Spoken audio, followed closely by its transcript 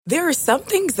There are some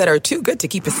things that are too good to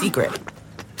keep a secret.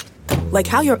 Like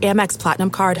how your Amex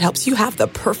Platinum card helps you have the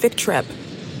perfect trip.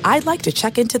 I'd like to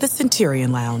check into the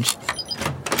Centurion Lounge.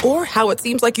 Or how it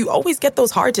seems like you always get those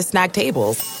hard-to-snag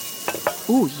tables.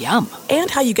 Ooh, yum.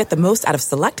 And how you get the most out of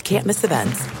select can't-miss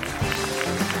events.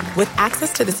 With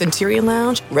access to the Centurion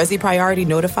Lounge, Resi Priority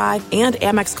Notified, and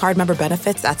Amex card member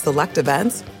benefits at select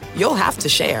events, you'll have to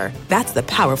share. That's the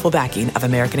powerful backing of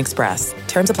American Express.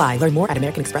 Terms apply. Learn more at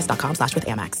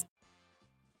americanexpress.com/withAmex.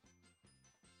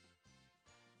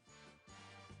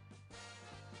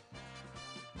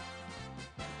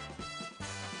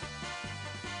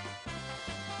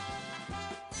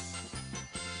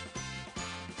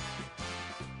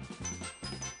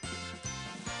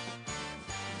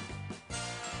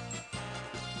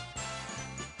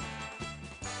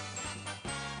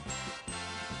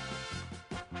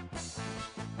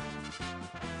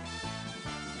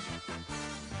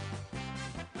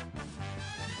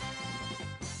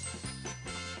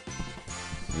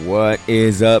 What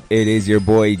is up? It is your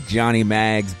boy Johnny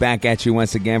Mags back at you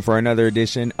once again for another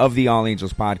edition of the All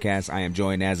Angels podcast. I am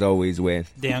joined as always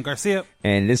with Dan Garcia.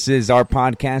 And this is our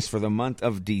podcast for the month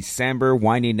of December,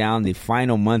 winding down the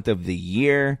final month of the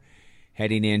year,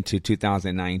 heading into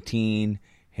 2019,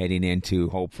 heading into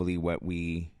hopefully what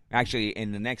we actually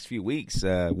in the next few weeks,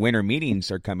 winter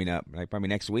meetings are coming up, like probably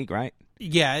next week, right?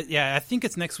 Yeah. I think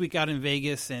it's next week out in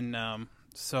Vegas, and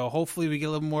so hopefully we get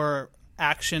a little more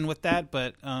action with that,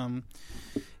 but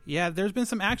there's been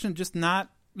some action, just not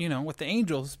with the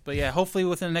Angels, but hopefully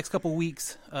within the next couple of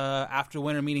weeks after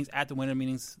winter meetings,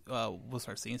 we'll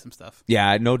start seeing some stuff.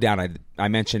 Yeah, no doubt. I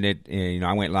mentioned it.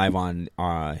 I went live on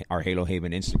our Halo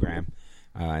Haven Instagram,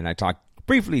 and I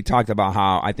briefly talked about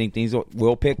how I think things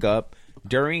will pick up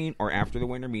during or after the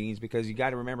winter meetings, because you got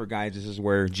to remember, guys, this is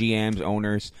where GMs,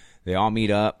 owners, they all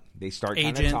meet up. They start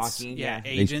kind of talking. Yeah,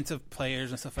 agents of players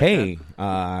and stuff like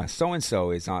that. Hey, so-and-so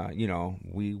is,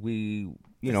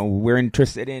 we're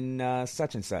interested in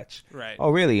such and such. Right.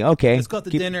 Oh, really? Okay. Let's go out to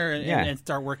dinner and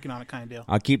start working on it, kind of deal.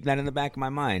 I'll keep that in the back of my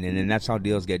mind, and then that's how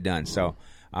deals get done. So,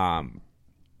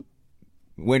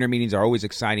 winter meetings are always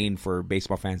exciting for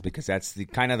baseball fans, because that's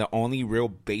the only real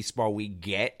baseball we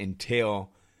get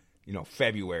until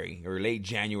February or late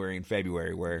January and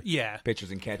February, where pitchers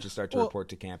and catchers start to report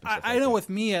to camp. And stuff I know with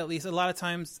me, at least, a lot of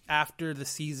times after the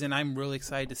season, I'm really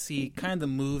excited to see kind of the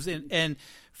moves. And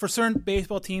for certain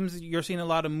baseball teams, you're seeing a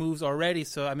lot of moves already.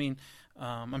 So, I mean,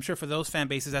 I'm sure for those fan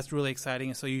bases, that's really exciting.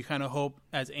 And so you kind of hope,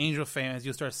 as Angel fans,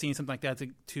 you'll start seeing something like that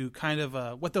to kind of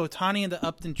what the Ohtani and the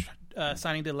Upton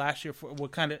signing did last year, for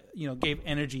what kind of gave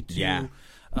energy to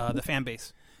the fan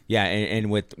base. Yeah, and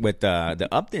with the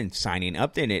Upton signing,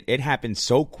 it happened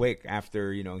so quick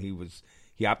after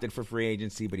he opted for free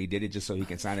agency, but he did it just so he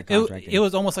can sign a contract. It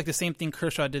was almost like the same thing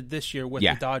Kershaw did this year with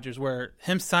the Dodgers, where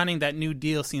him signing that new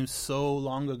deal seems so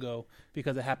long ago,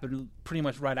 because it happened pretty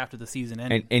much right after the season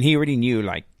ended. And he already knew,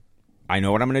 like, I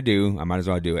know what I'm going to do. I might as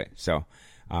well do it. So,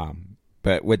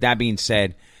 but with that being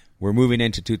said, we're moving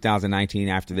into 2019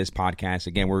 after this podcast.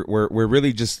 Again, we're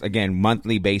really just, again,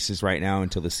 monthly basis right now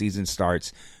until the season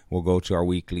starts. We'll go to our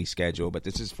weekly schedule, but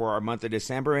this is for our month of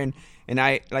December. And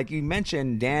I, like you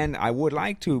mentioned, Dan, I would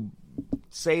like to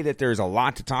say that there's a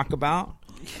lot to talk about,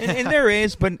 and there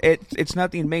is, but it's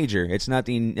nothing major. It's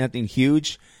nothing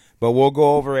huge. But we'll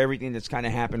go over everything that's kind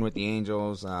of happened with the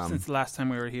Angels since the last time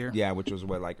we were here. Yeah, which was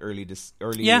what, like early.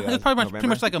 Yeah, it was pretty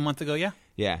much like a month ago. Yeah.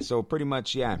 Yeah, so pretty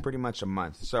much a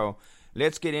month. So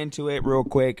let's get into it real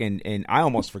quick. And I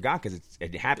almost forgot, because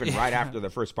it happened right after the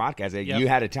first podcast. You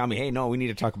had to tell me, hey, no, we need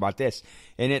to talk about this.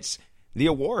 And it's the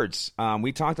awards.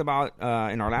 We talked about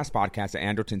in our last podcast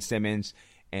Andrelton Simmons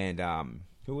and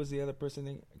who was the other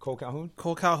person? Cole Calhoun.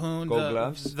 Gold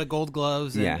Gloves. The Gold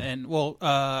Gloves.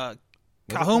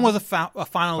 Calhoun was a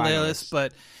finalist,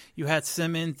 but you had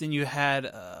Simmons and you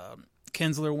had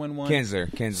Kinsler win one.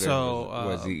 Kinsler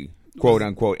was the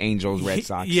quote-unquote Angels Red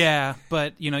Sox. Yeah,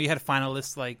 but you had a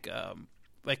finalist like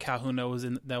Calhoun that was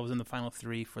in the final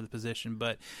three for the position.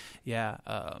 But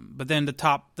but then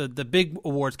the big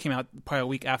awards came out probably a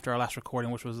week after our last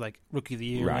recording, which was like Rookie of the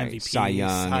Year, right. MVP, Cy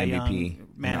Young, MVP,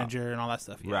 manager, and all that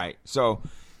stuff. Yeah. Right. So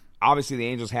obviously, the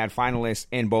Angels had finalists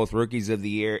in both Rookies of the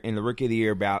Year, in the Rookie of the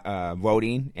Year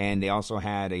voting, and they also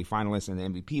had a finalist in the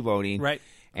MVP voting. Right.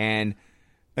 And,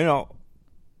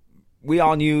 we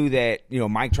all knew that,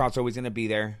 Mike Trout's always going to be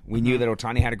there. We knew that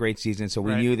Ohtani had a great season, so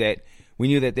we knew that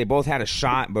they both had a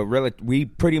shot, but really, we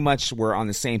pretty much were on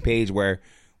the same page where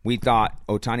we thought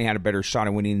Ohtani had a better shot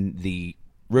at winning the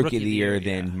Rookie of the Year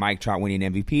than Mike Trout winning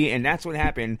MVP, and that's what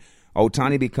happened.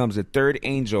 Ohtani becomes the third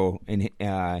Angel in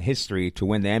history to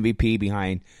win the MVP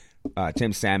behind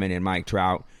Tim Salmon and Mike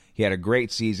Trout. He had a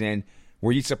great season.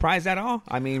 Were you surprised at all?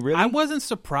 I mean, really? I wasn't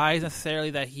surprised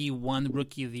necessarily that he won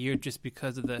Rookie of the Year just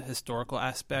because of the historical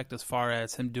aspect as far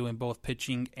as him doing both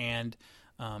pitching and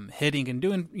hitting and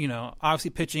doing,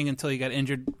 obviously pitching until he got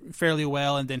injured fairly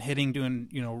well and then hitting doing,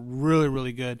 really,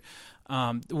 really good.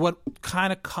 What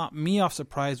kind of caught me off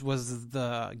surprise was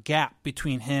the gap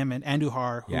between him and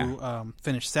Andujar, who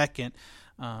finished second.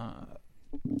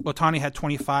 Ohtani had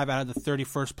 25 out of the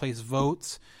 31st place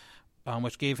votes,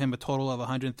 which gave him a total of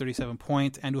 137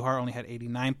 points. Andujar only had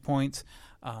 89 points.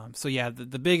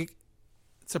 The big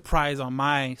surprise on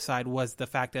my side was the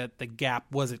fact that the gap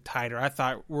wasn't tighter. I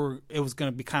thought it was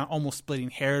going to be kind of almost splitting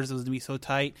hairs. It was going to be so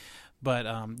tight. But,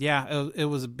 it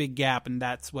was a big gap, and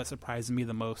that's what surprised me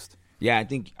the most. Yeah, I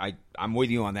think I'm with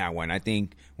you on that one. I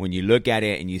think when you look at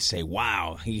it and you say,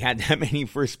 wow, he had that many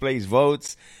first place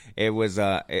votes, it was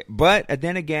but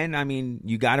then again, I mean,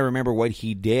 you got to remember what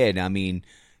he did. I mean,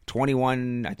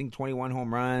 21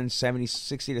 home runs,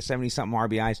 60 to 70 something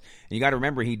RBIs. And you got to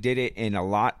remember he did it in a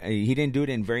lot. He didn't do it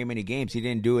in very many games. He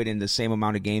didn't do it in the same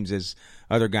amount of games as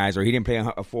other guys, or he didn't play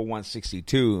a full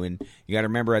 162. And you got to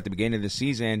remember at the beginning of the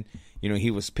season,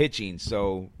 he was pitching.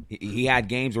 So he had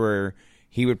games where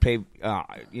he would play,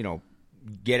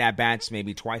 get at bats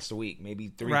maybe twice a week, maybe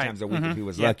three times a week if he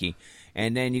was lucky.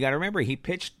 And then you got to remember he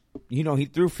pitched, he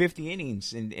threw 50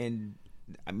 innings, and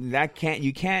I mean,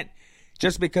 you can't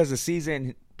just because the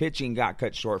season pitching got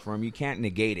cut short for him, you can't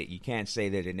negate it. You can't say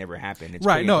that it never happened. It's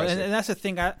right. No, and that's the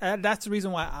thing. That's the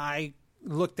reason why I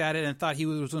looked at it and thought he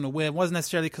was going to win. It wasn't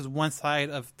necessarily because one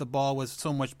side of the ball was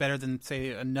so much better than,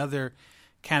 say, another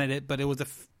candidate, but it was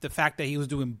the fact that he was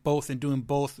doing both and doing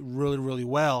both really, really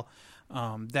well,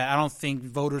 that I don't think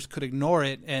voters could ignore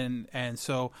it. And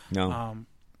so,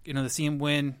 to see him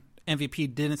win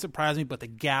MVP didn't surprise me, but the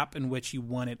gap in which he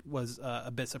won it was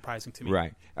a bit surprising to me.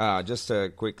 Right. Just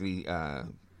to quickly,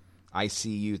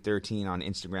 ICU13 on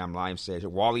Instagram Live says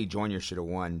Wally Jr. should have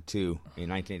won too in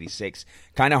 1986.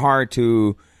 Kind of hard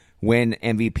to win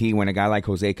MVP when a guy like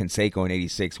Jose Canseco in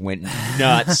 86 went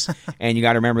nuts. And you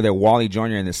got to remember that Wally Jr.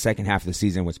 in the second half of the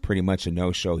season was pretty much a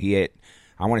no-show. He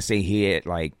hit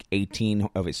like 18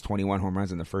 of his 21 home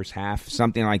runs in the first half,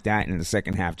 something like that. And in the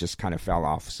second half just kind of fell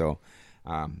off. So,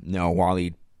 no,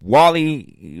 Wally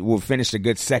will finish a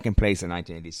good second place in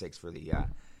 1986 for the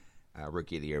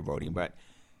Rookie of the Year voting. But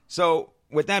so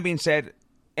with that being said,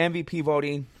 MVP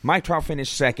voting, Mike Trout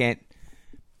finished second.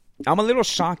 I'm a little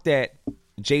shocked that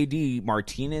JD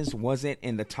Martinez wasn't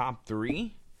in the top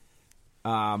three.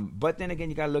 But then again,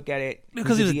 you got to look at it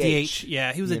because he was a DH.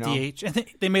 Yeah, he was a DH. I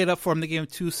think they made up for him. They gave him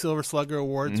 2 Silver Slugger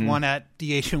awards, one at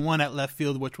DH and one at left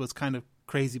field, which was kind of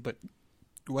crazy, but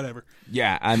whatever.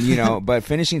 Yeah, but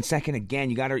finishing second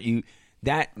again, a lot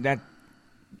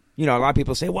of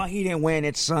people say, well, he didn't win,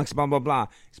 it sucks, blah, blah, blah.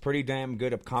 It's pretty damn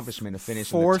good accomplishment to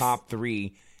finish in the top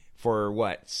three for,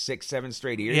 6-7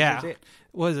 straight years? Yeah.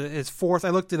 Was it his fourth? I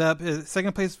looked it up. His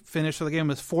second place finish for the game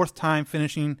was fourth time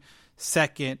finishing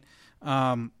second.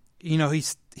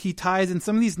 He ties, and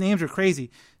some of these names are crazy.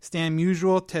 Stan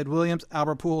Musial, Ted Williams,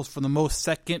 Albert Pujols for the most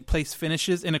second place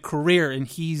finishes in a career, and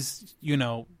he's,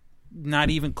 not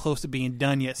even close to being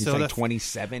done yet. He's so like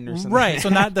 27 or something. Right. So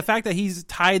not the fact that he's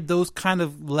tied those kind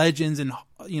of legends and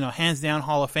hands down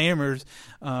Hall of Famers.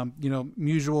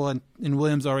 Musial and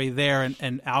Williams already there,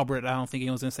 and Albert. I don't think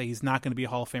anyone's going to say he's not going to be a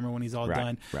Hall of Famer when he's all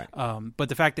done. Right. But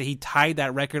the fact that he tied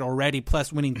that record already,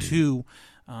 plus winning 2,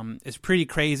 is pretty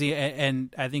crazy,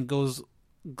 and I think goes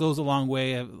a long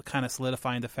way of kind of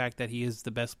solidifying the fact that he is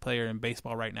the best player in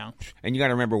baseball right now. And you got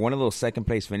to remember, one of those second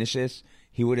place finishes,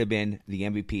 he would have been the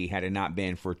MVP had it not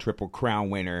been for Triple Crown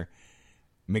winner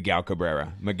Miguel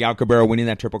Cabrera. Miguel Cabrera winning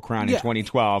that Triple Crown in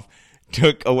 2012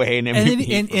 took away an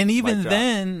MVP. And even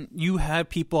then, you had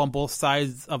people on both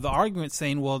sides of the argument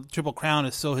saying, well, Triple Crown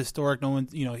is so historic, no one,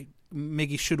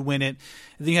 Miggy should win it.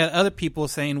 And then you had other people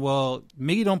saying, well,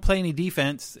 Miggy don't play any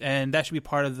defense, and that should be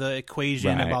part of the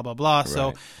equation, and blah, blah, blah. Right.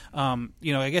 So,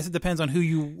 I guess it depends on who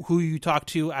you talk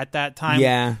to at that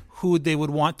time, who they would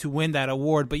want to win that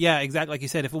award. But, yeah, exactly like you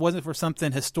said, if it wasn't for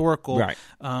something historical,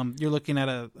 you're looking at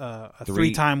a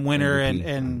 3-time winner MVP.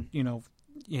 and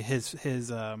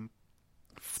his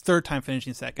third time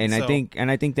finishing second.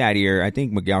 And I think that year,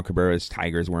 Miguel Cabrera's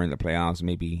Tigers were in the playoffs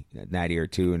maybe that year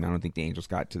too, and I don't think the Angels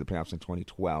got to the playoffs in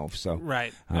 2012. So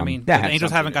right, the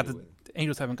Angels haven't got the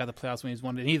playoffs when he's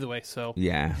won it either way. So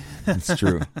yeah, it's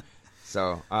true.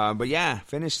 So, but yeah,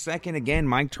 finished second again.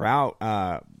 Mike Trout.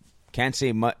 Can't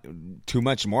say too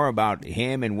much more about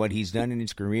him and what he's done in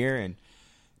his career, and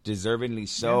deservedly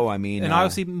so. Yeah. I mean, and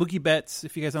obviously Mookie Betts,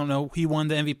 if you guys don't know, he won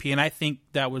the MVP, and I think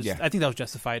that was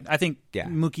justified. I think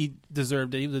Mookie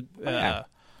deserved it. He was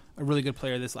a really good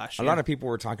player this last year. A lot of people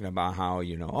were talking about how,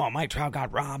 Mike Trout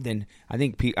got robbed, and I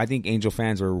think Angel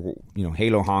fans were,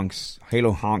 Halo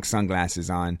honk sunglasses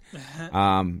on.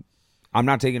 I'm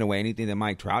not taking away anything that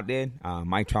Mike Trout did.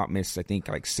 Mike Trout missed, I think,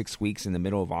 like 6 weeks in the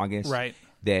middle of August. Right.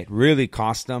 That really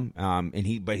cost him.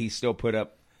 But he still put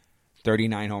up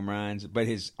 39 home runs. But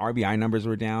his RBI numbers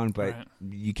were down. But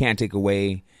you can't take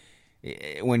away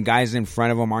when guys in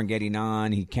front of him aren't getting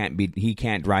on. He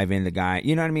can't drive in the guy.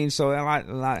 You know what I mean? So a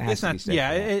lot has to be said.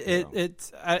 Yeah,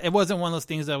 it wasn't one of those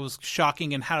things that was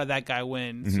shocking. And how did that guy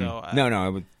win? Mm-hmm. So no,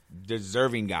 it was a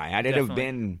deserving guy. Had it have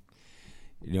been,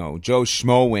 Joe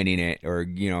Schmo winning it or,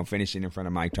 finishing in front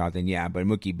of Mike Trout, then yeah. But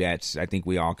Mookie Betts, I think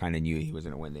we all kind of knew he was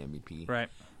going to win the MVP. Right.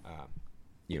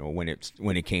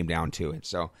 When it came down to it.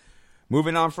 So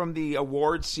moving on from the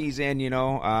awards season,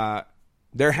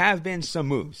 there have been some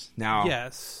moves. Now,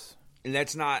 yes.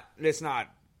 Let's not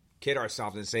kid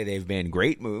ourselves and say they've been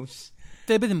great moves.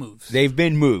 They've been moves. They've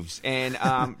been moves. And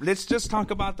let's just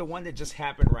talk about the one that just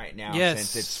happened right now. Yes.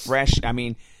 Since it's fresh. I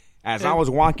mean, as I was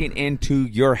walking into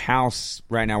your house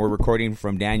right now, we're recording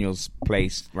from Daniel's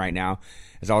place right now.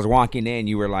 As I was walking in,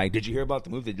 you were like, did you hear about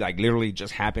the move that like literally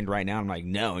just happened right now? I'm like,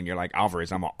 no. And you're like,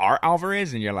 Alvarez. I'm like,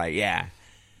 Alvarez? And you're like, yeah.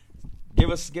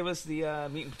 Give us the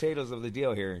meat and potatoes of the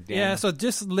deal here, Dan. Yeah, so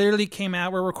just literally came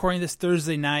out. We're recording this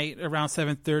Thursday night around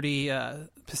 7:30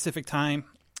 Pacific time.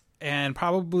 And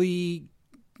probably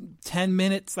 10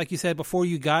 minutes, like you said, before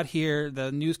you got here,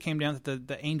 the news came down that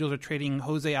the Angels are trading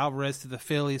Jose Alvarez to the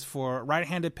Phillies for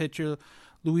right-handed pitcher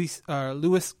Luis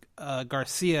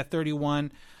Garcia,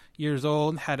 31 years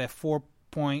old, had a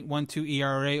 4.12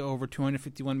 ERA over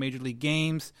 251 Major League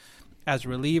games as a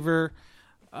reliever.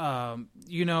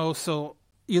 So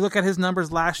you look at his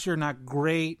numbers last year, not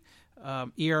great.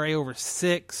 ERA over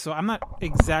 6. So I'm not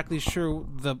exactly sure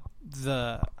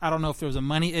I don't know if there was a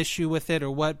money issue with it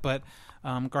or what, but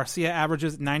Garcia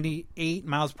averages 98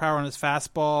 miles per hour on his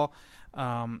fastball.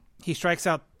 He strikes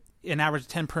out an average of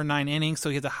 10 per 9 innings, so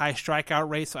he has a high strikeout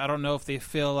rate. So I don't know if they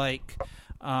feel like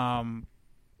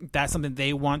that's something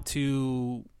they want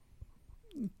to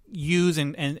use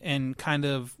and kind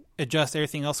of adjust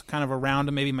everything else kind of around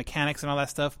him, maybe mechanics and all that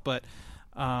stuff. But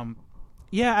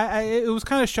it was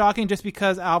kind of shocking just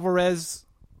because Alvarez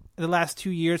the last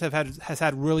 2 years has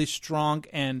had really strong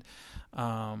and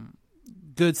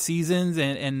good seasons,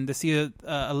 and to see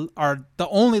are the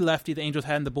only lefty the Angels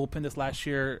had in the bullpen this last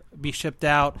year be shipped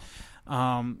out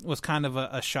was kind of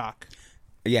a shock.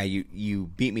 Yeah, you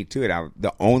beat me to it.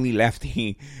 The only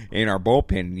lefty in our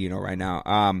bullpen, right now.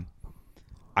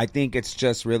 I think it's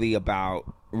just really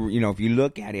about, if you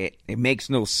look at it, it makes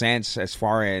no sense as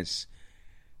far as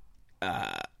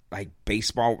like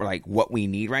baseball, like what we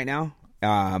need right now.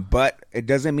 But it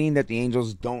doesn't mean that the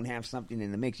Angels don't have something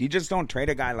in the mix. You just don't trade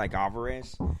a guy like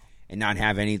Alvarez and not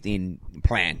have anything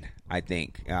planned, I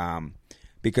think.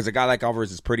 Because a guy like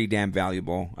Alvarez is pretty damn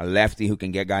valuable. A lefty who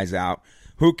can get guys out,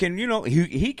 who can,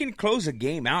 he can close a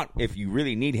game out if you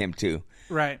really need him to.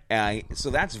 Right. So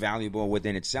that's valuable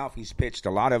within itself. He's pitched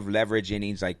a lot of leverage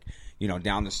innings, like,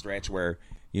 down the stretch where,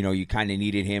 you kind of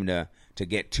needed him to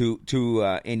get two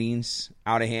innings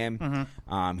out of him.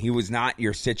 Mm-hmm. He was not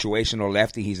your situational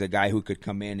lefty. He's a guy who could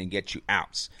come in and get you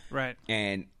outs. Right.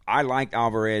 And I liked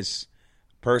Alvarez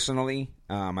personally.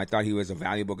 I thought he was a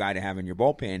valuable guy to have in your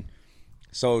bullpen.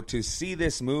 So to see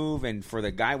this move and for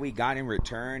the guy we got in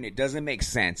return, it doesn't make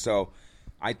sense. So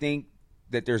I think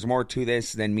that there's more to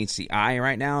this than meets the eye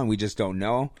right now, and we just don't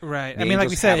know. Right. The I mean, like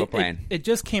we Angels said, it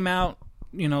just came out,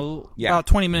 about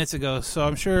 20 minutes ago. So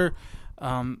I'm sure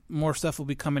more stuff will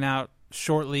be coming out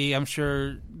shortly. I'm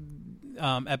sure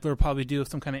Epler will probably do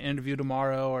some kind of interview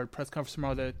tomorrow or press conference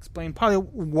tomorrow to explain probably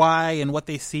why and what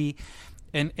they see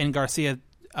in Garcia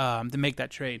to make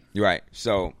that trade. You're right.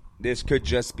 So this could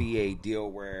just be a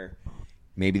deal where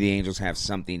maybe the Angels have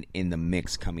something in the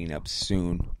mix coming up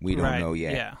soon. We don't know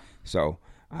yet. Yeah. So,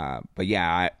 but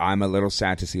yeah, I'm a little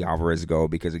sad to see Alvarez go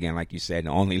because, again, like you said,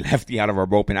 only lefty out of our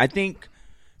bullpen. I think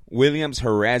Williams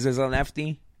Jerez is a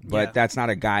lefty, but that's not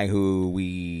a guy who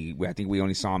I think we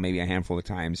only saw maybe a handful of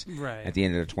times at the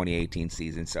end of the 2018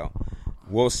 season. So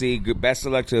we'll see. Best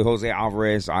of luck to Jose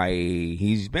Alvarez.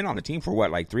 He's been on the team for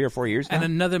like 3 or 4 years now. And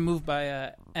another move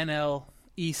by NL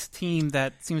East team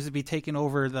that seems to be taking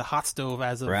over the hot stove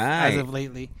as of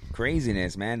lately.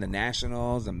 Craziness, man. The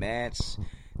Nationals, the Mets.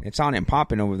 It's on and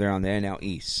popping over there on the NL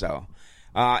East. So,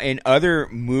 in other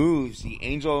moves, the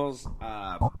Angels,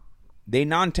 they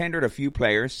non-tendered a few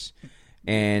players,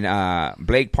 and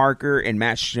Blake Parker and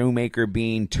Matt Shoemaker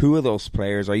being two of those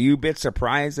players. Are you a bit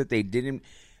surprised that they didn't?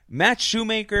 Matt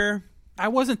Shoemaker, I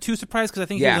wasn't too surprised because I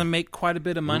think he's going to make quite a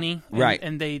bit of money. Right.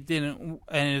 And they didn't.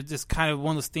 And it's just kind of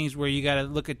one of those things where you got to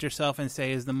look at yourself and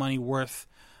say, is the money worth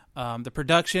the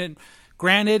production?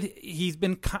 Granted, he's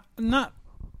been not,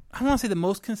 I don't want to say the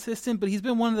most consistent, but he's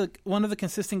been one of the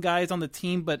consistent guys on the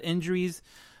team, but injuries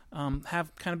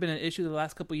have kind of been an issue the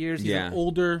last couple of years. He's an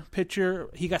older pitcher.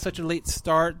 He got such a late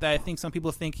start that I think some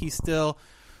people think he's still,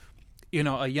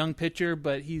 a young pitcher,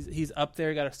 but he's up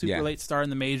there. Got a super late start in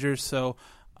the majors, so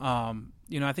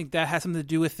I think that has something to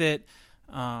do with it.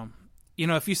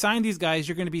 If you sign these guys,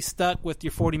 you're going to be stuck with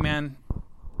your 40-man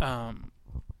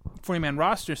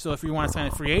roster. So if you want to sign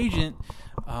a free agent,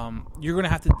 you're going to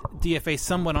have to DFA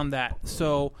someone on that.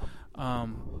 So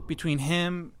between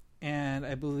him and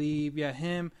I believe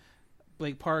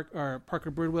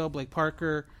Parker Bridwell, Blake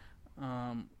Parker,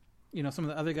 some of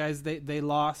the other guys they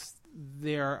lost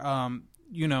their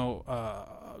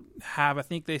have, I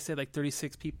think they said like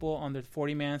 36 people on their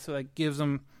 40-man, so that gives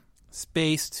them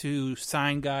space to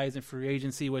sign guys in free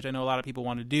agency, which I know a lot of people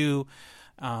want to do.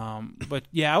 But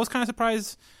I was kind of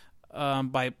surprised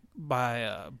by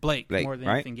Blake more than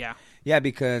anything. Yeah,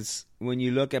 because when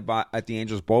you look at the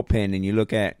Angels bullpen and you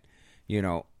look at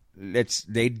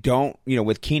they don't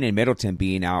with Keenan Middleton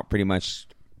being out pretty much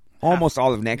almost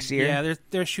all of next year. Yeah,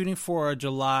 they're shooting for a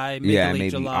July, maybe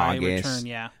July August. return.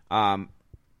 Yeah. And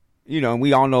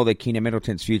we all know that Keenan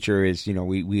Middleton's future is,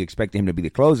 we expect him to be the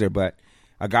closer, but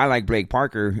a guy like Blake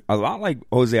Parker, a lot like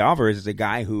Jose Alvarez, is a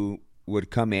guy who would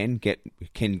come in,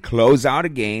 can close out a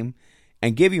game,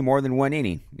 and give you more than one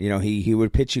inning. He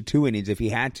would pitch you 2 innings if he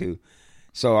had to.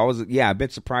 So I was, a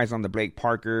bit surprised on the Blake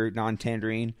Parker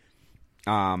non-tendering.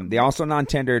 They also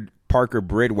non-tendered Parker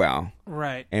Bridwell.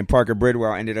 Right. And Parker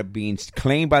Bridwell ended up being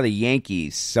claimed by the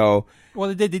Yankees. So,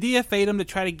 well, they DFA'd him to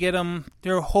try to get him.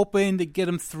 They were hoping to get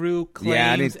him through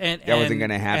claims. That wasn't going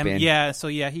to happen.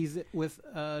 He's with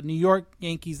New York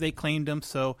Yankees. They claimed him,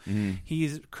 so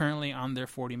he's currently on their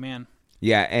 40-man.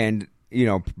 Yeah, and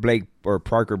Blake or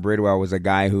Parker Bridwell was a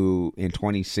guy who in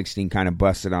 2016 kind of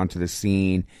busted onto the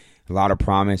scene. A lot of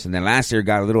promise, and then last year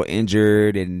got a little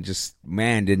injured and just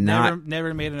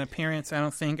never made an appearance. I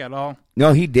don't think at all.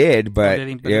 No, he did, but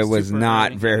it was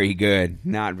not very good.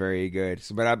 Not very good.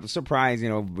 So, but I'm surprised.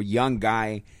 A young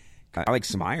guy,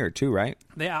 Alex Meyer too, right?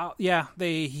 Outright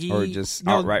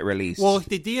release. Well,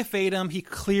 they DFA'd him. He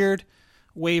cleared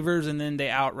waivers, and then they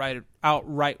outright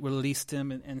released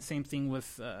him. And same thing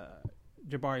with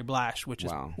Jabari Blash, who's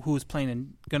going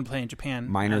to play in Japan.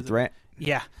 Minor threat.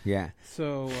 Yeah.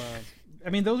 So,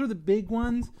 those are the big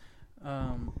ones.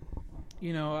 Like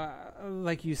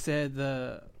you said,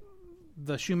 the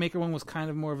Shoemaker one was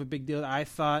kind of more of a big deal. I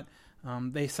thought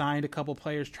they signed a couple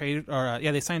players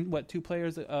they signed 2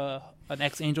 players? An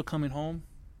ex-Angel coming home.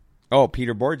 Oh,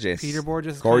 Peter Borges.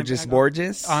 Gorgeous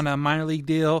Borges on a minor league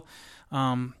deal.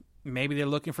 Maybe they're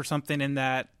looking for something in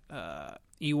that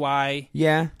EY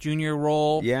junior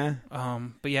role.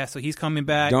 So he's coming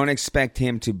back. Don't expect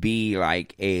him to be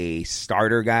like a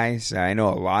starter, guys. I know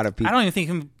a lot of people. I don't even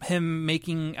think him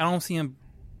making. I don't see him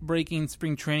breaking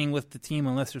spring training with the team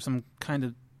unless there's some kind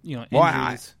of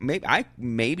injuries. I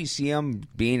maybe see him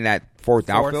being that fourth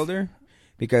outfielder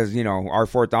because our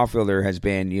fourth outfielder has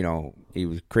been he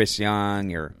was Chris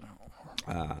Young or.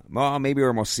 Maybe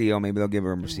Hermosillo. Maybe they'll give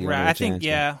Hermosillo a chance. I think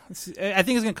it's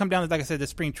going to come down to, like I said, the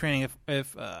spring training.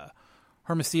 If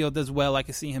Hermosillo does well, I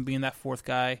can see him being that fourth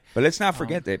guy. But let's not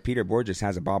forget that Peter Borges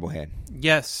has a bobblehead.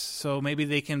 Yes, so maybe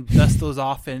they can dust those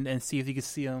off and see if you can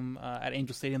see him at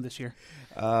Angel Stadium this year.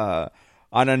 On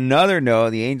another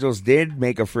note, the Angels did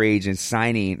make a free agent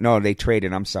signing. No, they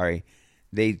traded. I'm sorry.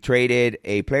 They traded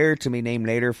a player to be named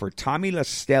later for Tommy La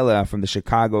Stella from the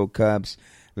Chicago Cubs.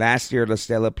 Last year, La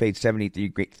Stella played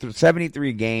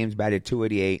 73 games, batted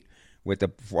 .288 with a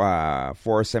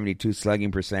 .472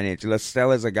 slugging percentage. La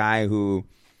Stella is a guy who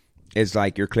is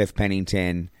like your Cliff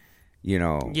Pennington, he's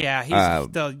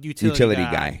the utility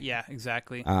guy. Yeah,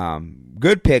 exactly.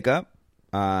 Good pickup.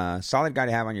 Solid guy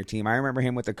to have on your team. I remember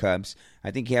him with the Cubs.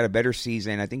 I think he had a better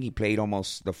season. I think he played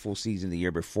almost the full season the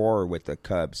year before with the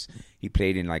Cubs. He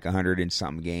played in like 100 and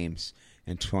something games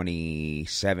in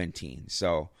 2017.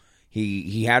 So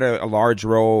he had a large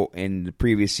role in the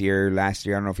previous year. Last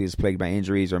year, I don't know if he was plagued by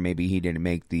injuries or maybe he didn't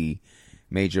make the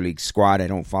major league squad. I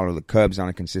don't follow the Cubs on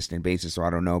a consistent basis, so I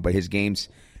don't know. But his games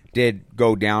did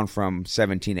go down from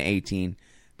 17 to 18.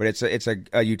 But it's a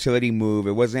utility move.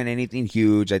 It wasn't anything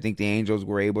huge. I think the Angels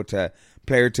were able to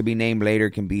player to be named later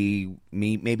can be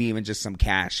maybe even just some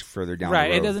cash further down the road.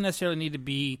 Right. It doesn't necessarily need to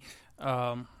be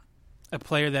a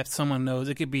player that someone knows.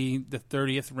 It could be the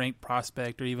 30th ranked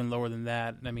prospect or even lower than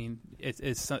that. I mean,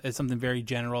 it's something very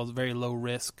general, very low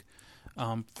risk.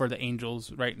 for the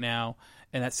Angels right now,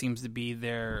 and that seems to be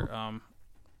their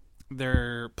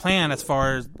plan as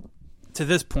far as to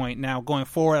this point. Now, going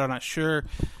forward, I'm not sure.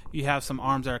 You have some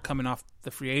arms that are coming off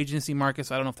the free agency market,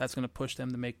 so I don't know if that's going to push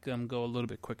them to make them go a little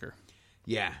bit quicker.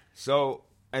 Yeah. So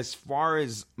as far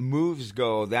as moves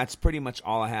go, that's pretty much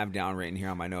all I have down written here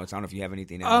on my notes. I don't know if you have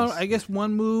anything else. I guess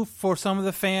one move for some of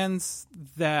the fans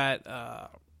that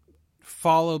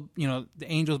follow, the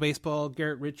Angels baseball,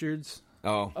 Garrett Richards.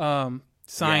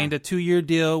 Signed a 2-year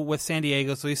deal with San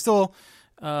Diego, so he's still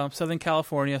Southern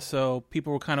California. So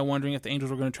people were kind of wondering if the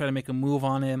Angels were going to try to make a move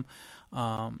on him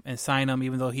and sign him,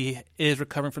 even though he is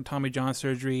recovering from Tommy John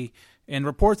surgery. And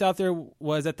reports out there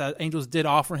was that the Angels did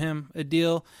offer him a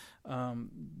deal,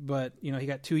 but he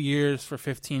got 2 years for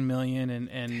 $15 million,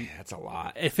 and that's a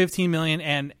lot. $15 million,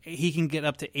 and he can get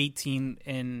up to 18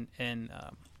 in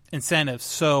incentives.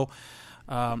 So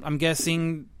I'm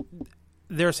guessing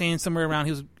they're saying somewhere around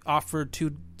he was offered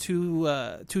two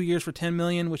years for $10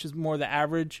 million, which is more the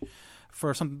average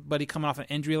for somebody coming off an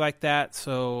injury like that.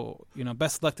 So,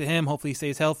 best of luck to him. Hopefully he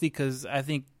stays healthy, because I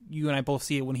think you and I both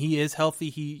see it. When he is healthy,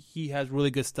 he has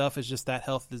really good stuff. It's just that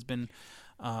health has been,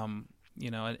 an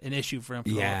issue for him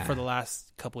for the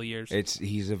last couple of years.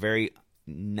 He's a very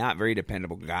not very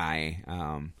dependable guy.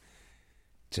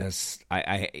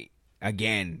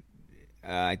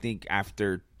 I think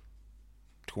after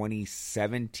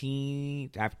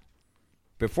 2017,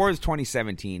 before it was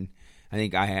 2017, I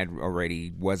think I had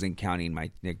already wasn't counting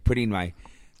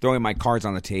throwing my cards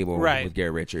on the table with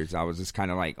Garrett Richards. I was just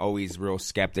kind of like always real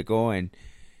skeptical, and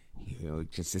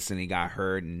consistently got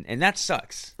hurt, and that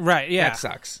sucks. Right? Yeah, that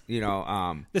sucks.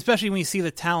 Especially when you see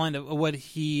the talent of what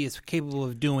he is capable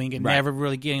of doing, and never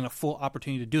really getting a full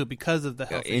opportunity to do it because of the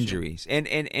health injuries.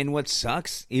 And what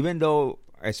sucks, even though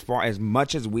as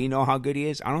much as we know how good he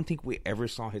is, I don't think we ever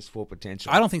saw his full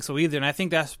potential. I don't think so either, and I think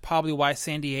that's probably why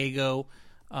San Diego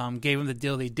gave him the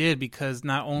deal they did, because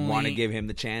not only want to give him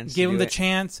the chance,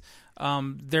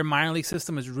 their minor league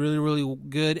system is really, really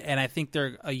good, and I think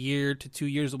they're a year to 2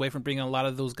 years away from bringing a lot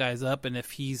of those guys up. And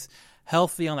if he's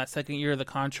healthy on that second year of the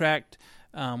contract,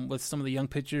 with some of the young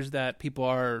pitchers that people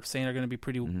are saying are going to be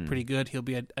pretty good, he'll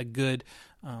be a good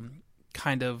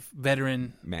kind of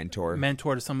veteran mentor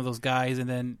to some of those guys.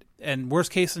 And worst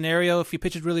case scenario, if he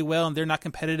pitches really well and they're not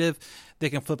competitive, they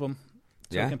can flip him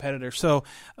to a competitor. So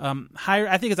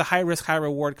I think it's a high risk, high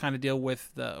reward kind of deal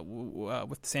with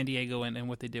San Diego and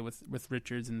what they did with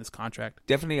Richards in this contract.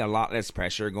 Definitely a lot less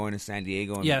pressure going to San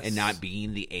Diego and not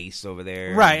being the ace over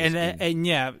there. Right, and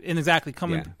exactly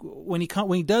when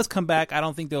he does come back, I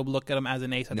don't think they'll look at him as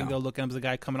an ace. I think they'll look at him as a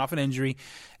guy coming off an injury,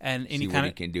 and any kind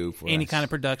of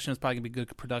production is probably gonna be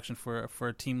good production for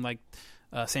a team like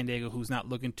San Diego, who's not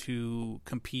looking to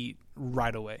compete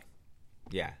right away.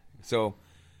 Yeah. So.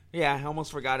 Yeah, I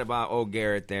almost forgot about old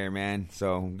Garrett there, man.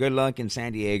 So good luck in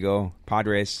San Diego,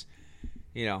 Padres.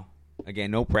 Again,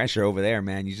 no pressure over there,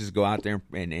 man. You just go out there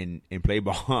and play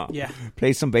ball. Yeah.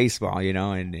 Play some baseball,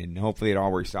 and hopefully it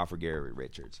all works out for Garrett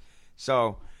Richards.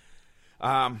 So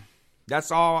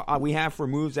that's all we have for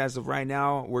moves as of right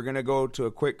now. We're going to go to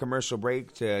a quick commercial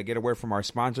break to get a word from our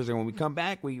sponsors. And when we come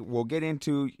back, we'll get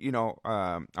into,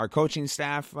 our coaching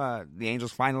staff. The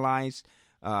Angels finalized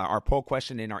our poll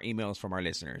question and our emails from our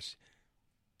listeners.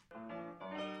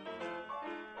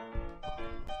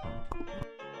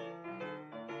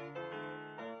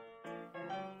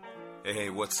 Hey,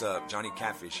 what's up? Johnny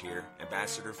Catfish here,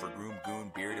 ambassador for Groom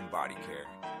Goon Beard and Body Care.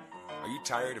 Are you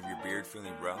tired of your beard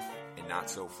feeling rough and not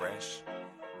so fresh?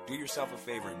 Do yourself a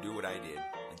favor and do what I did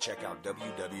and check out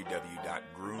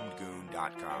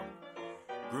www.groomgoon.com.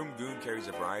 Groom Goon carries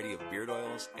a variety of beard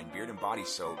oils and beard and body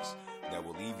soaps that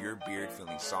will leave your beard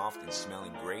feeling soft and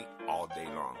smelling great all day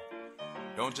long.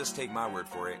 Don't just take my word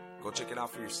for it. Go check it out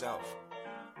for yourself.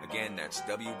 Again, that's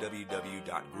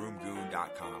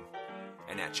www.groomgoon.com.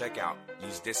 And at checkout,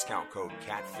 use discount code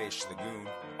CATFISHTHEGOON,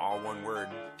 all one word,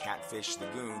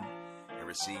 CATFISHTHEGOON, and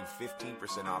receive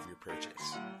 15% off your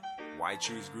purchase. Why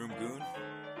choose Groom Goon?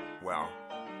 Well,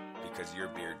 because your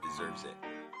beard deserves it.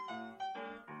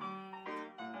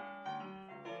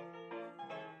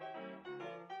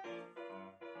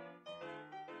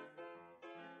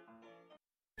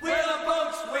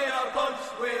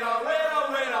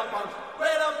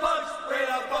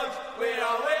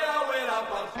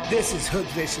 This is Hook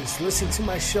Vicious. Listen to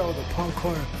my show, The Punk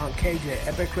Corner, on KJ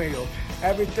Epic Radio,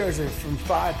 every Thursday from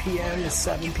 5 p.m. to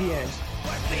 7 p.m.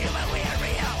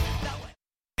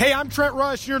 Hey, I'm Trent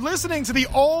Rush. You're listening to the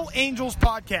All Angels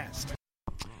Podcast.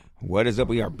 What is up?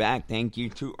 We are back. Thank you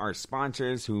to our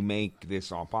sponsors who make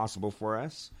this all possible for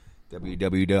us.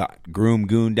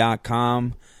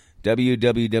 www.groomgoon.com.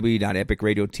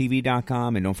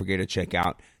 www.epicradiotv.com, and don't forget to check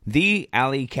out the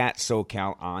Alley Cat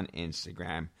SoCal on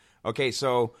Instagram. Okay,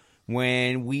 so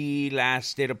when we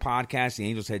last did a podcast, the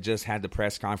Angels had just had the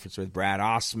press conference with Brad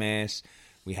Ausmus.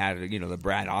 We had, the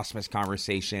Brad Ausmus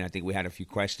conversation. I think we had a few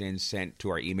questions sent to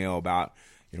our email about,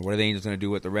 what are the Angels going to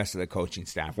do with the rest of the coaching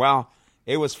staff? Well,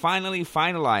 it was finally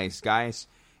finalized, guys.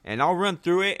 And I'll run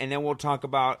through it, and then we'll talk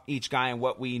about each guy and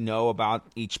what we know about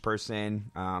each person.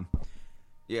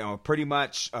 Pretty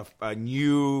much a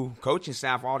new coaching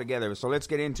staff altogether. So let's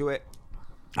get into it.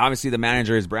 Obviously, the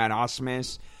manager is Brad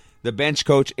Ausmus. The bench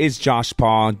coach is Josh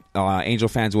Paul. Angel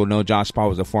fans will know Josh Paul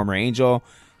was a former Angel.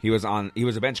 He was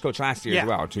a bench coach last year as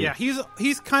well, too. Yeah,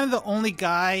 he's kind of the only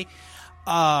guy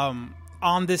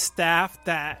on this staff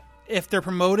that if they're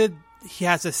promoted, he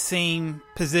has the same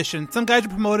position. Some guys are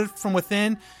promoted from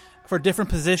within for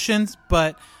different positions,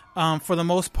 but for the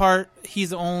most part, he's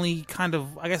the only kind of,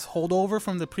 holdover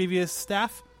from the previous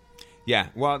staff. Yeah,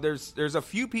 well, there's a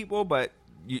few people, but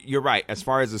you're right. As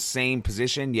far as the same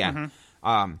position, yeah.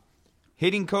 Mm-hmm.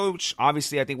 Hitting coach,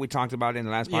 obviously, I think we talked about it in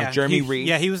the last podcast. Jeremy Reed.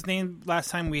 Yeah, he was named last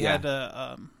time we had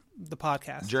the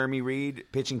podcast. Jeremy Reed.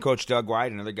 Pitching coach Doug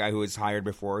White, another guy who was hired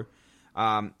before.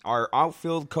 Our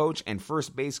outfield coach and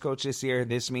first base coach this year.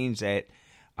 This means that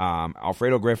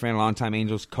Alfredo Griffin, longtime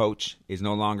Angels coach, is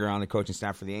no longer on the coaching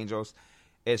staff for the Angels.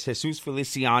 It's Jesus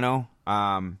Feliciano.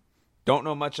 Don't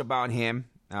know much about him.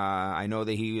 I know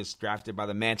that he was drafted by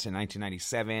the Mets in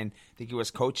 1997. I think he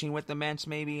was coaching with the Mets,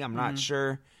 maybe. I'm not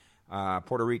sure.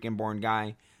 Puerto Rican-born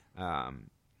guy.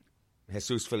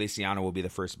 Jesus Feliciano will be the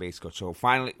first base coach. So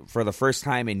finally, for the first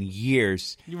time in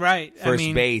years,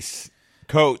 first base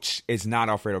coach is not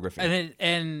Alfredo Griffin.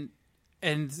 And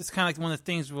it's kind of like one of the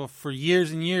things. Well, for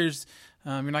years and years,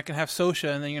 you're not going to have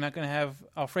Sosha, and then you're not going to have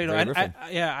Alfredo.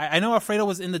 I know Alfredo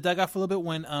was in the dugout for a little bit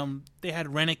when they had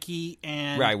Renicky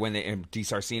and when they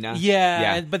DiSarcina.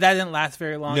 Yeah, but that didn't last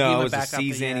very long. No, it was a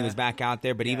season. He was back out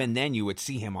there, but even then, you would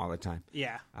see him all the time.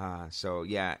 Yeah.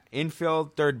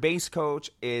 Infield third base coach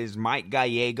is Mike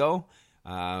Gallego.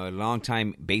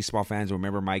 Longtime baseball fans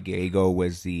remember Mike Gallego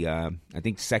was the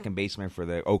second baseman for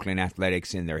the Oakland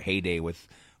Athletics in their heyday with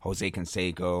Jose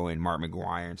Canseco and Mark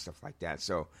McGuire and stuff like that.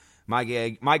 So Mike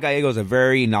Gallego is a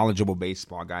very knowledgeable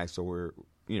baseball guy. So we're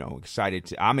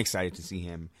excited. I'm excited to see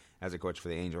him as a coach for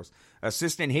the Angels.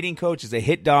 Assistant hitting coach is a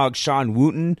hit dog, Sean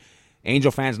Wooten.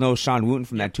 Angel fans know Sean Wooten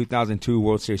from that 2002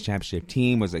 World Series championship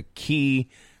team. Was a key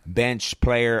bench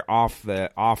player off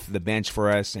the bench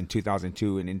for us in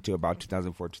 2002 and into about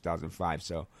 2004, 2005.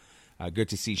 So good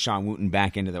to see Sean Wooten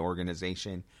back into the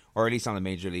organization, or at least on the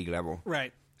major league level.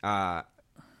 Right.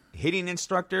 Hitting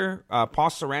instructor, Paul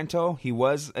Sorrento. He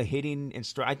was a hitting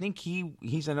instructor. I think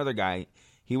he's another guy.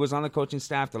 He was on the coaching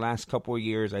staff the last couple of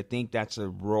years. I think that's a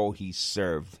role he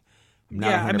served. I'm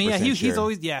not 100% sure. He's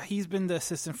always he's been the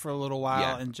assistant for a little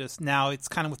while, and just now it's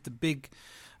kind of with the big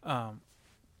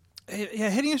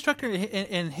hitting instructor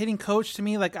and hitting coach. To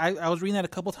me, like I was reading that a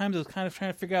couple times. I was kind of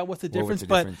trying to figure out what's the difference.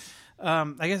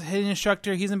 I guess hitting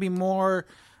instructor, he's gonna be more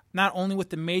not only with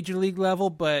the major league level,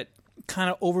 but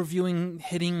kind of overviewing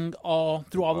hitting all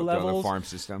through all the levels, the farm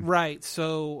system, right?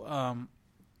 So,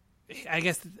 I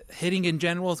guess hitting in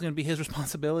general is going to be his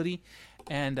responsibility,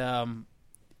 and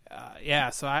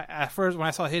So at first when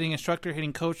I saw hitting instructor,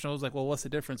 hitting coach, I was like, well, what's the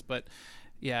difference? But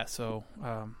so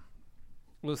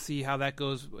we'll see how that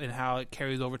goes and how it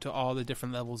carries over to all the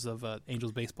different levels of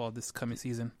Angels baseball this coming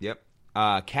season. Yep.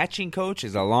 Catching coach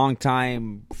is a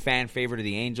longtime fan favorite of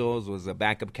the Angels, was a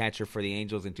backup catcher for the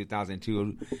Angels in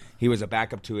 2002. He was a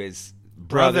backup to his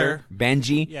brother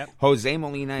Benji. Yep. Jose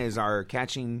Molina is our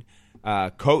catching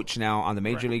coach now on the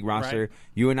Major League roster. Right.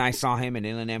 You and I saw him in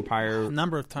Inland Empire a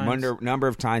number of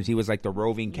times. He was like the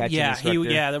roving catching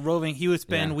instructor. The roving. He would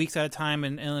spend weeks at a time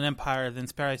in Inland Empire, then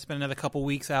spend another couple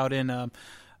weeks out in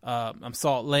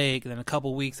Salt Lake, then a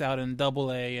couple weeks out in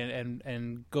Double-A,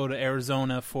 and go to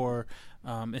Arizona for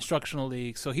instructional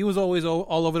league. So he was always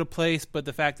all over the place. But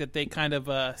the fact that they kind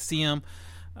of see him,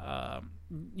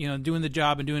 doing the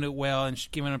job and doing it well, and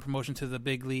giving a promotion to the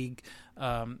big league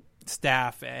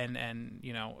staff, and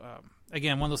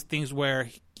again, one of those things where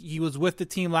he was with the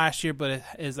team last year, but it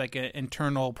is like an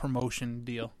internal promotion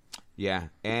deal. Yeah,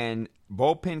 and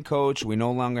bullpen coach, we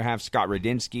no longer have Scott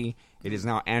Radinsky. It is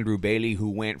now Andrew Bailey, who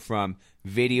went from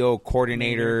video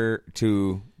coordinator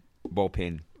to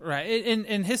bullpen. Right,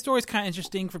 and his story is kind of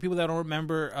interesting for people that don't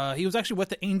remember. He was actually with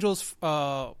the Angels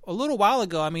a little while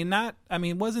ago.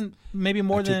 It wasn't maybe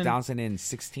more than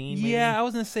 2016. Maybe? Yeah, I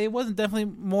was gonna say it wasn't definitely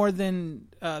more than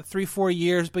 3-4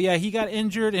 years. But yeah, he got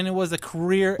injured, and it was a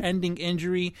career-ending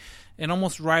injury. and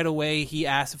almost right away he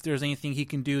asked if there's anything he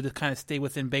can do to kind of stay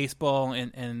within baseball,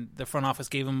 and the front office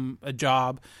gave him a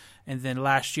job. And then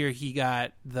last year he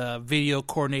got the video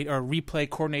coordinator or replay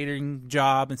coordinating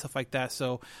job and stuff like that.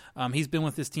 So he's been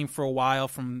with this team for a while,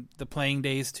 from the playing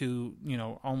days to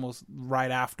almost right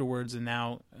afterwards, and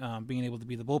now being able to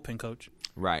be the bullpen coach.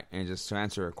 Right, and just to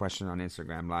answer a question on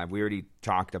Instagram Live, we already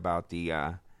talked about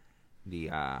the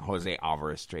Jose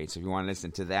Alvarez trade. So if you want to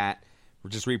listen to that,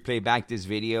 we'll just replay back this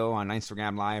video on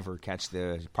Instagram Live or catch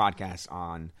the podcast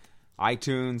on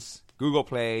iTunes, Google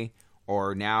Play,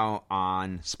 or now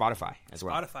on Spotify as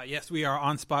well. Spotify, yes, we are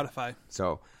on Spotify.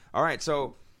 So, all right,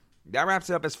 so that wraps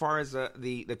it up as far as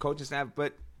the coaching staff.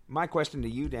 But my question to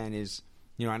you, Dan, is,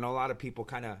 I know a lot of people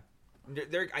kind of,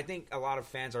 I think a lot of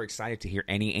fans are excited to hear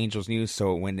any Angels news.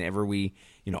 So whenever we,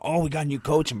 we got a new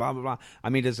coach and blah, blah, blah. I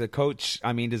mean, does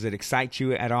it excite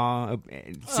you at all?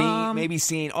 Seeing,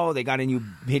 they got a new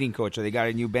hitting coach or they got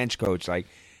a new bench coach, like,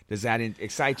 does that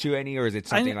excite you any, or is it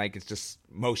something like it's just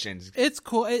motions? It's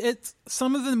cool. It's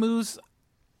some of the moves.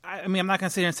 I mean, I'm not going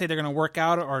to sit here and say they're going to work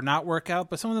out or not work out,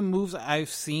 but some of the moves I've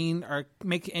seen are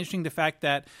make it interesting. The fact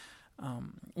that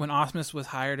when Ausmus was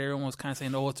hired, everyone was kind of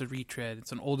saying, "Oh, it's a retread.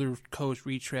 It's an older coach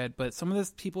retread." But some of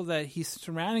the people that he's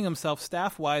surrounding himself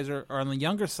staff-wise are on the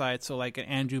younger side. So like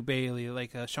Andrew Bailey,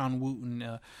 like Sean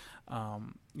Wooten.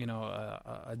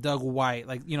 Doug White,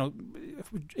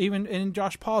 even and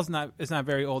Josh Paul is not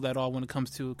very old at all when it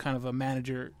comes to kind of a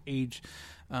manager age.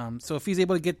 So if he's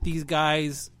able to get these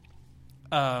guys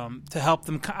to help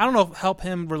them, I don't know if help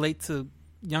him relate to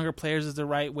younger players is the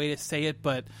right way to say it,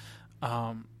 but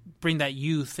bring that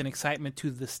youth and excitement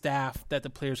to the staff that the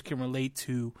players can relate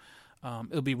to.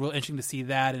 It'll be real interesting to see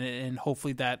that, and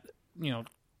hopefully that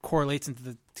correlates into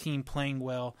the team playing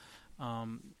well.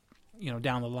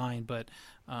 Down the line, but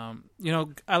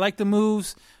I like the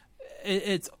moves.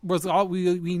 It was all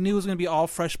we knew it was going to be all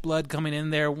fresh blood coming in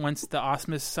there once the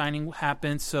Ausmus signing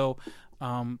happened. So, it's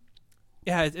going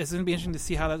to be interesting to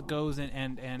see how that goes,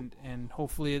 and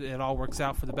hopefully it all works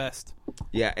out for the best.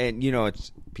 Yeah, and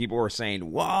it's people were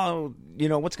saying, "Well,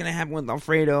 what's going to happen with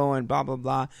Alfredo and blah blah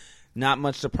blah." Not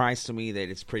much surprise to me that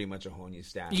it's pretty much a whole new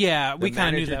staff. Yeah, we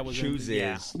kind of knew that was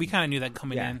we kind of knew that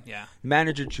coming in. Yeah, the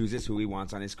manager chooses who he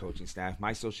wants on his coaching staff.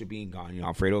 Mystal should be gone.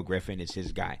 Alfredo Griffin is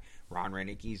his guy. Ron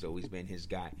Renick's always been his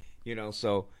guy.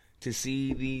 So to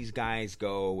see these guys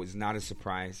go was not a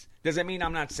surprise. Does that mean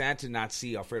I'm not sad to not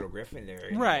see Alfredo Griffin there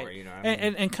anymore? Right.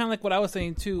 And kind of like what I was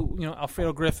saying too.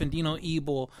 Alfredo Griffin, Dino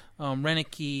Ebel,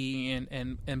 Renick,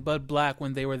 and Bud Black,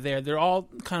 when they were there, they're all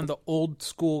kind of the old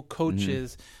school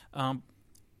coaches.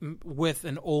 With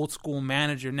an old school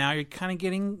manager. Now you're kind of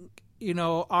getting,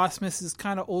 Ausmus is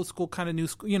kind of old school, kind of new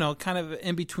school, kind of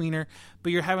in betweener,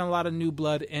 but you're having a lot of new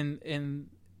blood in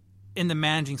the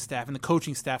managing staff and the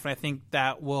coaching staff, and I think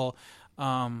that will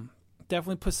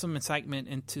definitely put some excitement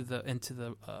into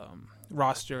the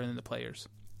roster and the players.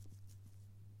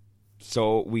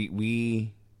 So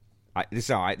this is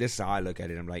how I look at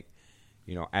it. I'm like,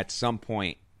 at some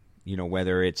point,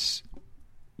 whether it's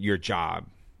your job,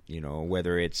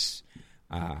 whether it's,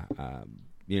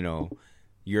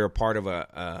 you're a part of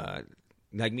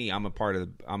like me, I'm a part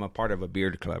of a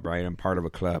beard club, right? I'm part of a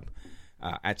club.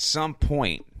 At some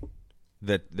point,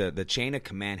 the chain of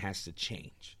command has to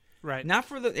change, right? And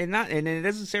it doesn't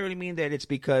necessarily mean that it's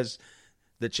because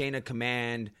the chain of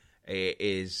command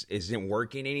isn't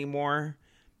working anymore,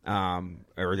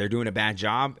 or they're doing a bad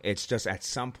job. It's just at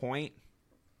some point,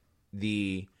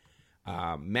 the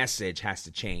message has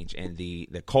to change, and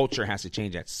the culture has to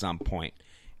change at some point.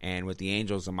 And with the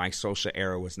Angels, the Mike Scioscia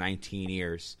era was 19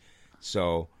 years.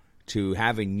 So to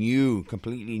have a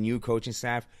completely new coaching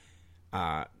staff,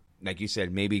 like you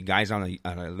said, maybe guys on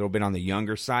a little bit on the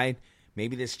younger side,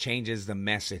 maybe this changes the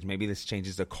message. Maybe this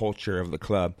changes the culture of the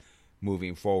club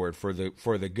moving forward for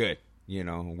the good.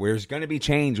 There's going to be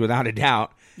change without a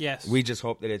doubt. Yes. We just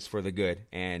hope that it's for the good.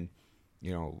 And,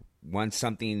 once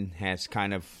something has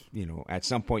kind of, at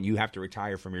some point you have to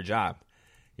retire from your job,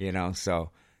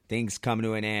 so things come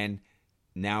to an end.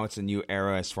 Now it's a new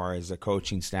era as far as the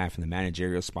coaching staff and the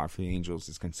managerial spot for the Angels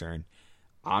is concerned.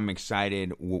 I'm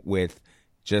excited with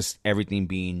just everything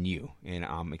being new, and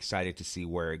I'm excited to see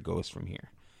where it goes from here.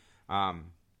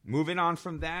 Moving on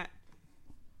from that,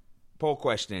 poll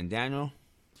question, Daniel,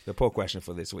 the poll question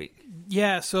for this week.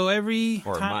 Yeah, so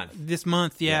this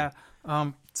month, yeah.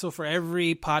 Yeah. So for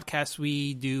every podcast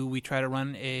we do, we try to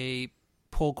run a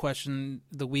poll question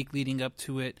the week leading up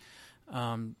to it,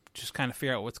 just kind of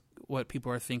figure out what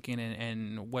people are thinking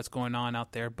and what's going on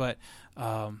out there. But,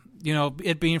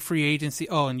 it being free agency,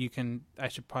 and I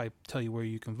should probably tell you where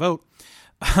you can vote.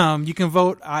 You can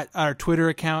vote at our Twitter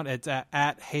account. It's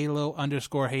at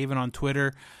Halo_Haven on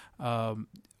Twitter.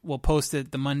 We'll post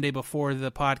it the Monday before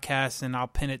the podcast, and I'll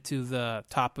pin it to the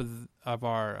top of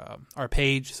our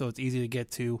page, so it's easy to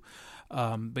get to.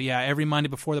 But yeah, every Monday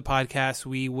before the podcast,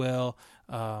 we will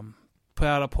put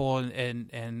out a poll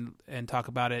and talk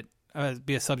about it.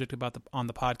 Be a subject on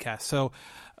the podcast. So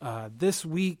this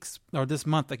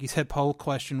month, like you said, poll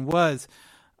question was,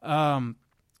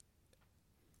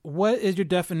 what is your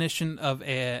definition of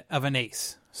an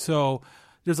ace? So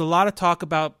there's a lot of talk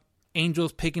about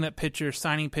Angels picking up pitchers,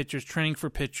 signing pitchers, training for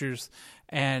pitchers,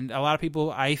 and a lot of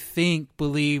people, I think,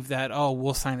 believe that,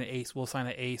 we'll sign an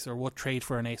ace, or we'll trade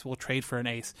for an ace, So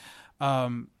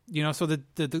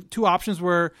the two options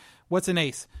were, what's an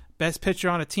ace? Best pitcher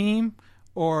on a team,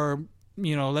 or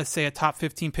let's say a top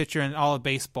 15 pitcher in all of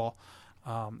baseball.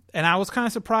 And I was kind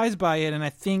of surprised by it, and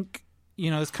I think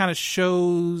this kind of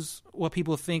shows what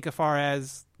people think as far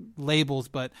as labels.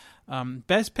 But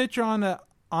best pitcher on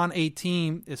a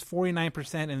team is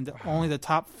 49%, and only the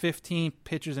top 15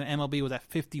 pitchers in MLB was at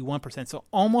 51%. So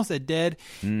almost a dead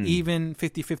even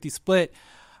 50-50 split.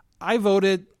 I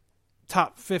voted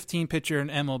top 15 pitcher in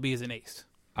MLB as an ace.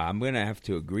 I'm going to have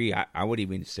to agree. I would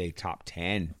even say top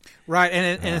 10. Right,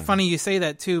 and it's funny you say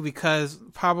that too, because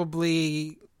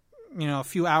probably a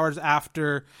few hours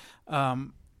after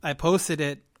I posted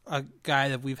it, a guy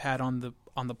that we've had on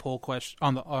the poll question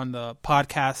on the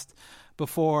podcast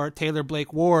before, Taylor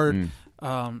Blake Ward,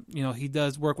 he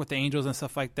does work with the Angels and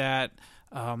stuff like that.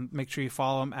 Make sure you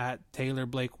follow him at Taylor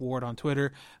Blake Ward on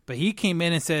Twitter. But he came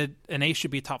in and said an ace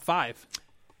should be top 5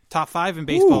 in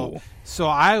baseball. Ooh. So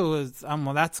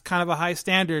well, that's kind of a high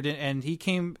standard. And he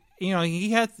came,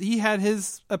 he had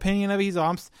his opinion of it.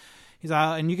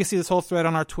 And you can see this whole thread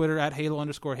on our Twitter at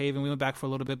Halo_Haven. We went back for a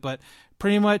little bit, but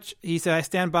pretty much he said, I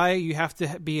stand by it. You have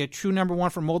to be a true number one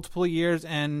for multiple years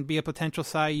and be a potential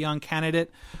Cy Young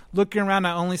candidate. Looking around,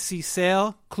 I only see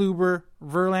Sale, Kluber,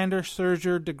 Verlander,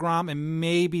 Scherzer, DeGrom, and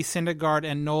maybe Syndergaard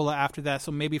and Nola after that.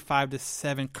 So maybe 5 to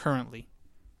 7 currently.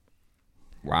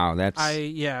 Wow,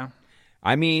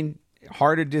 I mean,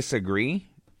 hard to disagree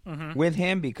with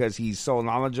him because he's so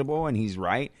knowledgeable and he's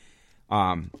right.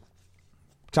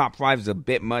 Top 5 is a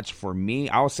bit much for me.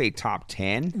 I'll say top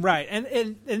 10. Right,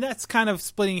 and that's kind of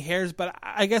splitting hairs. But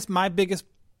I guess my biggest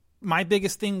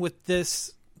thing with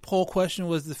this poll question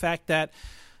was the fact that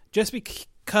just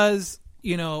because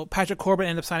Patrick Corbin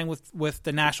ended up signing with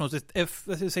the Nationals, if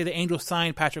let's just say the Angels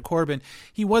signed Patrick Corbin,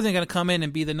 he wasn't going to come in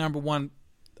and be the number one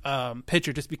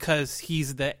pitcher just because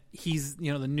he's the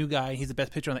new guy. He's the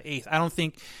best pitcher on the ace. I don't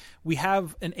think we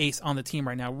have an ace on the team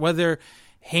right now. Whether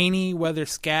Haney, whether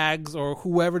Skaggs, or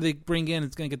whoever they bring in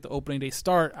is going to get the opening day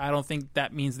start, I don't think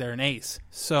that means they're an ace.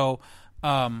 So,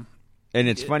 and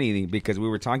it's funny because we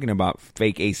were talking about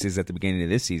fake aces at the beginning of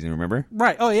this season, remember?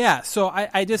 Right. Oh, yeah. So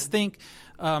I just think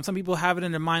some people have it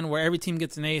in their mind where every team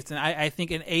gets an ace, and I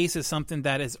think an ace is something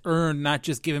that is earned, not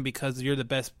just given because you're the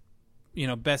best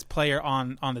player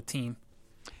on the team.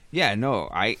 Yeah, no,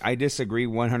 I disagree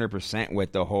 100%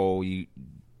 with the whole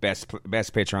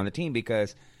best pitcher on the team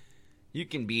because you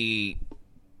can be,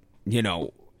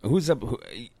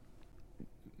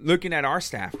 looking at our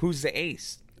staff, who's the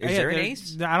ace? Is there an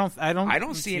ace? I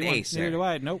don't see an ace. Neither do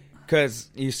I. Nope. Because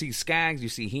you see Skaggs, you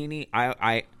see Heaney.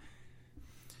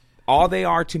 All they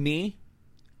are to me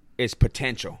is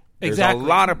potential. There's a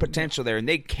lot of potential there, and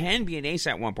they can be an ace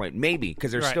at one point, maybe,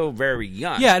 because they're still very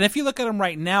young. Yeah, and if you look at them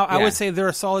right now, I would say they're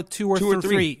a solid 2 or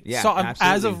 3. Yeah, so,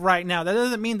 as of right now, that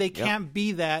doesn't mean they can't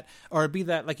be that, or be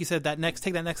that, like you said,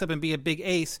 take that next step and be a big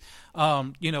ace.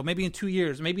 Maybe in 2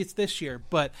 years, maybe it's this year,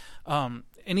 but and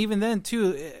even then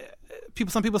too,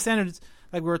 some people's standards,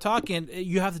 like we were talking,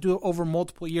 you have to do it over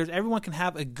multiple years. Everyone can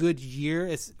have a good year.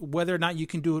 It's whether or not you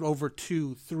can do it over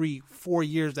 2, 3, 4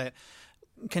 years that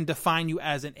can define you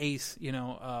as an ace. Kind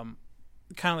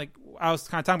of like I was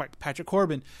kind of talking about Patrick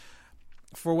Corbin.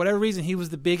 For whatever reason, he was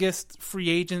the biggest free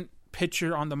agent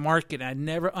pitcher on the market. And I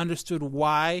never understood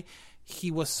why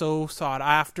he was so sought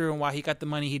after and why he got the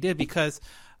money he did. Because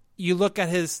you look at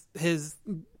his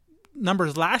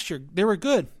numbers last year, they were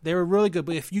good. They were really good.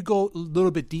 But if you go a little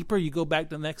bit deeper, you go back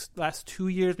to the last 2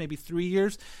 years, maybe 3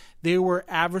 years, they were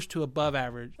average to above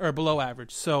average or below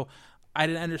average. So I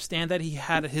didn't understand that he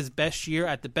had his best year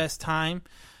at the best time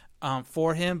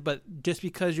for him, but just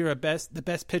because you're the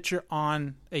best pitcher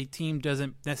on a team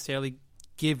doesn't necessarily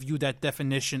give you that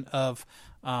definition of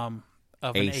an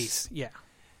ace. Yeah,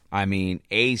 I mean,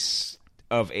 ace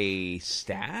of a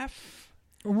staff.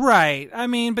 Right. I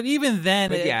mean, but even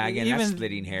then, But yeah, again, that's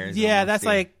splitting hairs. Yeah, almost, that's dude.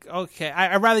 like okay.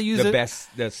 I'd rather use the it.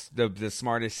 best, the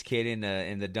smartest kid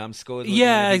in the dumb school. is what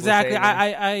Yeah, people exactly. say,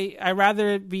 man. I rather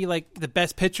it be like the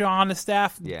best pitcher on the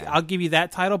staff. Yeah. I'll give you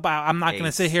that title, but I'm not going to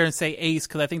Ace. sit here and say ace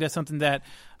because I think that's something that,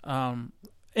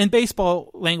 in baseball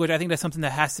language, I think that's something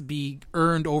that has to be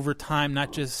earned over time,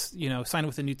 not just sign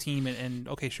with a new team and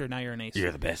okay, sure, now you're an ace.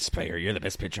 You're the best player. You're the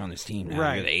best pitcher on this team. Now.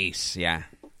 Right. You're the ace. Yeah.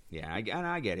 I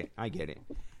get it.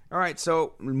 All right,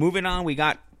 so moving on, we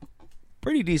got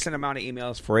pretty decent amount of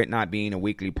emails for it not being a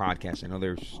weekly podcast. I know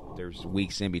there's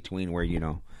weeks in between where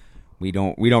we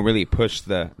don't really push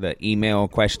the email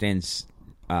questions.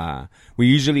 We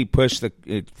usually push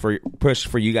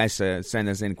for you guys to send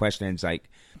us in questions like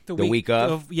the week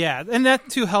of. Yeah, and that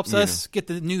too helps us get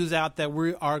the news out that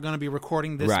we are going to be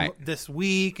recording this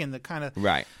week and the kind of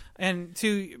right. And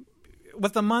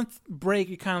with the month break,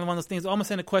 you kind of one of those things. Almost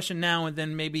send a question now and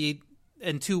then maybe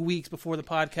in 2 weeks before the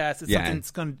podcast, something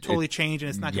that's going to totally change and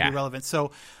it's not going to be relevant.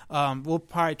 So we'll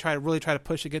probably try to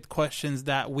push to get the questions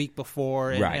that week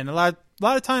before, and a lot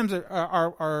of times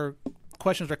our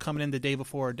questions are coming in the day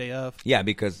before or day of. Yeah,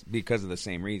 because of the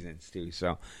same reasons too.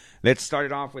 So let's start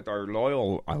it off with our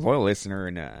loyal listener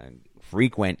and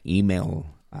frequent email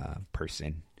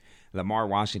person. Lamar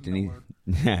Washington,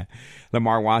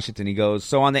 he goes,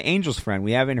 so on the Angels front,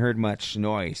 we haven't heard much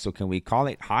noise. So can we call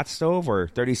it hot stove or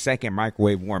 30-second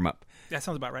microwave warm-up? That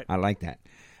sounds about right. I like that.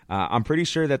 I'm pretty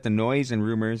sure that the noise and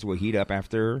rumors will heat up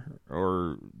after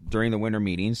or during the winter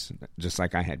meetings, just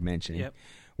like I had mentioned. Yep.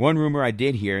 One rumor I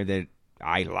did hear that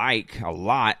I like a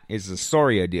lot is the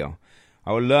Soria deal.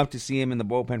 I would love to see him in the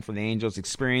bullpen for the Angels.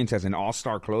 Experience as an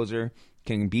all-star closer,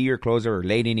 can be your closer or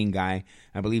late inning guy.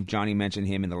 I believe Johnny mentioned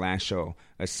him in the last show.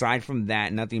 Aside from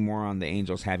that, nothing more on the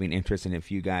Angels having interest in a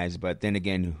few guys. But then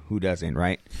again, who doesn't,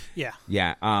 right? Yeah.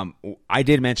 Yeah. I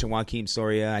did mention Joaquin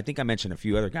Soria. I think I mentioned a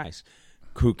few other guys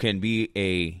who can be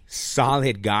a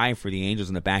solid guy for the Angels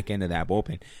in the back end of that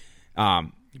bullpen.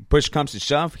 Push comes to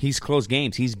shove, he's closed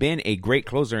games. He's been a great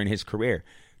closer in his career.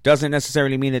 Doesn't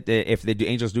necessarily mean that if the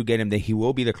Angels do get him, that he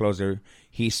will be the closer.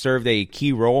 He served a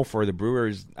key role for the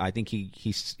Brewers. I think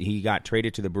he got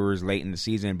traded to the Brewers late in the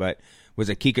season, but was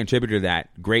a key contributor to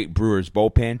that great Brewers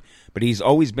bullpen. But he's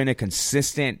always been a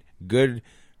consistent, good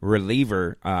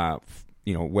reliever.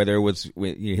 Whether it was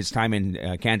with his time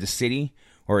in Kansas City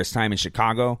or his time in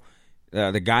Chicago,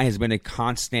 the guy has been a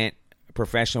constant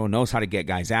professional. Knows how to get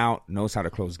guys out. Knows how to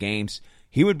close games.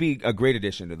 He would be a great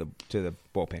addition to the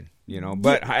bullpen.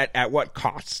 But at what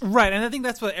cost? Right, and I think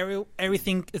that's what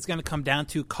everything is going to come down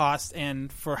to: cost and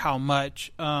for how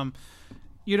much.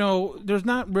 There's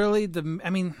not really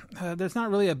there's not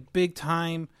really a big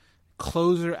time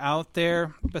closer out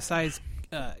there besides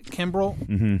Kimbrel.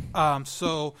 Mm-hmm.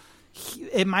 So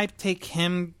it might take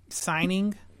him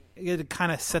signing to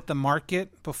kind of set the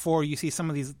market before you see some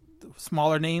of these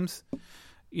smaller names,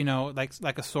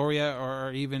 like a Soria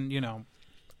or even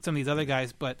some of these other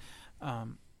guys, but.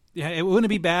 Yeah, it wouldn't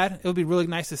be bad. It would be really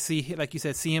nice to see, like you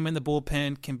said, see him in the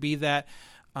bullpen, can be that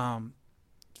 6th,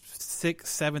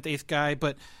 7th, 8th guy.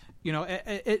 But,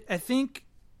 I think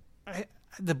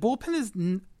the bullpen is,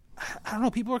 I don't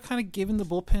know, people are kind of giving the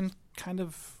bullpen kind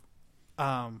of,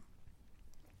 not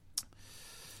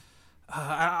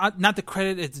the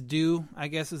credit it's due, I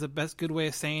guess is the best good way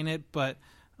of saying it. But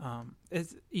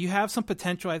you have some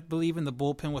potential, I believe, in the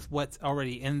bullpen with what's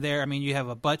already in there. I mean, you have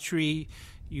a Buttrey,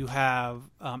 you have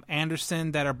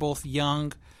Anderson that are both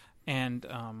young and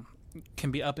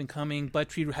can be up and coming.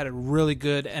 Buttrey had a really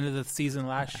good end of the season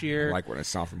last year. I like what I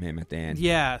saw from him at the end.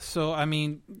 Yeah, so, I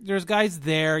mean, there's guys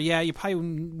there. Yeah, you probably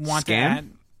want to add.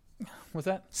 What's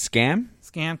that? Scam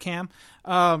Cam.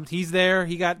 He's there.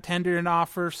 He got tendered an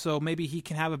offer, so maybe he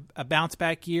can have a bounce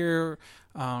back year.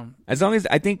 As long as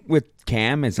I think with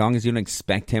Cam, as long as you don't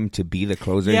expect him to be the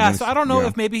closer. Yeah, so I don't know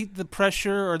if maybe the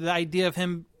pressure or the idea of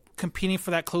him competing for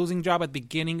that closing job at the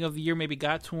beginning of the year maybe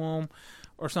got to him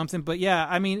or something. But yeah,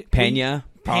 I mean, Pena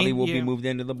probably will be moved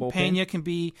into the bullpen. Pena can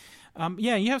be,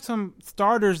 you have some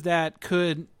starters that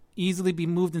could easily be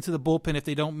moved into the bullpen if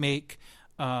they don't make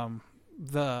the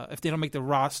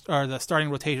roster or the starting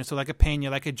rotation. So like a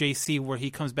Pena, like a JC, where he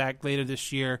comes back later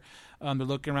this year. They're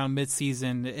looking around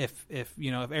midseason. If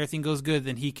everything goes good,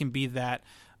 then he can be that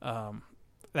guy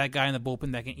in the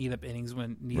bullpen that can eat up innings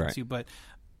when needed to. But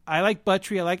I like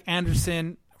Buttrey. I like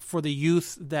Anderson for the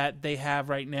youth that they have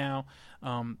right now.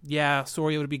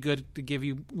 Soria would be good to give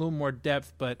you a little more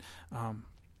depth, but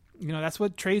that's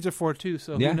what trades are for too.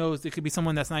 So who knows? It could be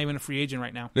someone that's not even a free agent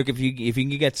right now. Look, if you can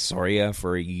get Soria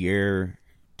for a year,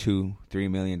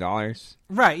 $2-3 million.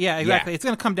 Right. Yeah. Exactly. Yeah. It's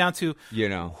going to come down to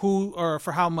who or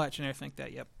for how much and everything like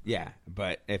that. Yep. Yeah,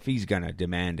 but if he's going to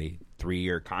demand a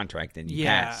 3-year contract, then you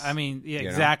pass. I mean,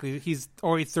 exactly. He's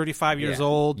already 35 years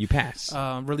old. You pass.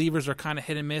 Relievers are kind of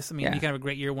hit and miss. I mean, you can have a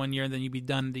great year one year, and then you'd be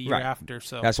done the year after.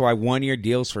 So that's why 1-year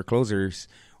deals for closers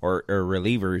or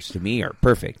relievers to me are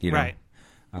perfect. Right.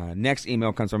 Next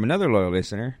email comes from another loyal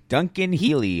listener, Duncan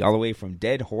Healy, all the way from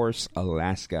Dead Horse,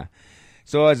 Alaska.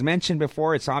 So as mentioned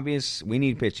before, it's obvious we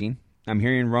need pitching. I'm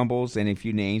hearing rumbles and a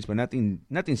few names, but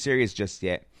nothing serious just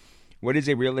yet. What is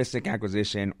a realistic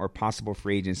acquisition or possible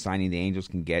free agent signing the Angels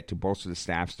can get to bolster the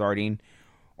staff starting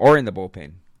or in the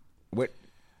bullpen?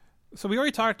 So we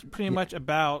already talked pretty much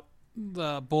about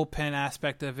the bullpen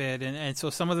aspect of it, and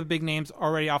so some of the big names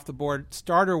already off the board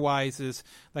starter-wise is,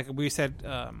 like we said,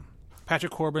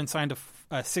 Patrick Corbin signed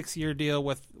a 6-year deal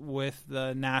with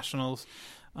the Nationals.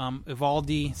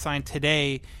 Evaldi signed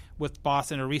today with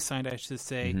Boston, or re-signed, I should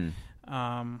say.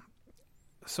 Mm-hmm.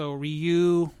 So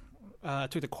Ryu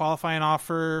took the qualifying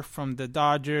offer from the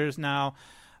Dodgers. Now,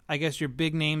 I guess your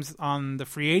big names on the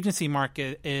free agency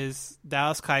market is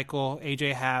Dallas Keuchel,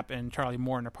 AJ Happ, and Charlie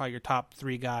Morton are probably your top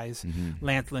 3 guys. Mm-hmm.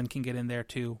 Lance Lynn can get in there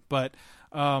too. But,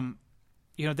 Dallas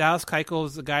Keuchel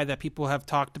is the guy that people have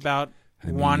talked about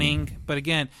wanting. But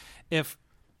again, if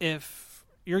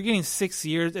you're getting 6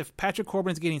 years, if Patrick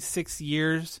Corbin's getting 6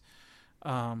 years,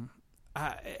 and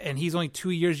he's only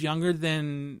 2 years younger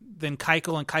than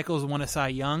Keuchel, and Keuchel's won a Cy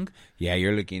Young. Yeah,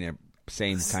 you're looking at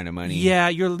same kind of money. Yeah,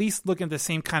 you're at least looking at the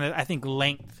same kind of, I think,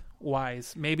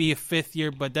 length-wise. Maybe a 5th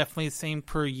year, but definitely the same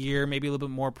per year, maybe a little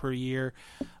bit more per year.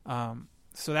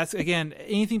 So that's, again,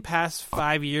 anything past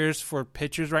 5 years for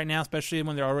pitchers right now, especially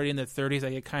when they're already in their 30s,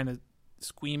 I get kind of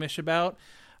squeamish about.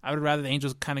 I would rather the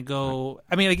Angels kind of go –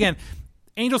 I mean, again,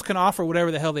 Angels can offer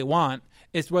whatever the hell they want.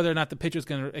 It's whether or not the pitcher's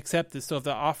going to accept it. So if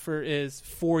the offer is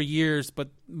 4 years but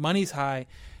money's high,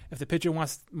 if the pitcher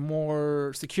wants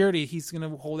more security, he's going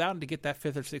to hold out to get that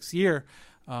 5th or 6th year.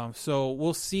 So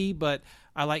we'll see. But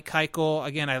I like Keuchel.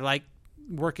 Again, I like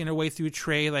working our way through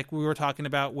Trey, like we were talking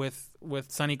about with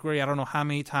Sonny Gray. I don't know how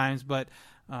many times, but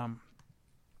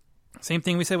same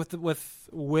thing we said with the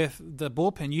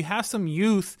bullpen. You have some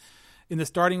youth in the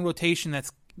starting rotation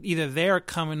that's either there or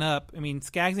coming up. I mean,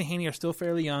 Skaggs and Haney are still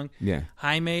fairly young. Yeah.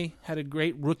 Jaime had a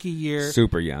great rookie year.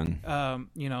 Super young.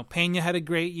 Pena had a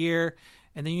great year.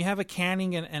 And then you have a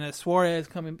Canning and a Suarez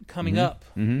coming mm-hmm. up.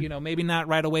 Mm-hmm. Maybe not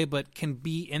right away, but can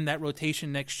be in that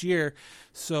rotation next year.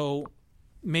 So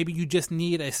maybe you just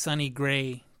need a Sonny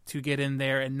Gray to get in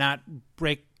there and not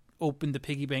break open the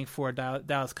piggy bank for a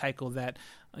Dallas Keuchel that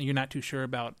you're not too sure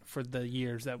about for the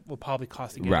years that will probably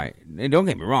cost again. Right. And don't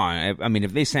get me wrong. I mean,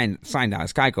 if they sign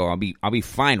Dallas Keuchel, I'll be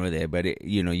fine with it. But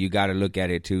you got to look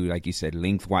at it too, like you said,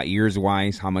 lengthwise, years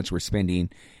wise, how much we're spending,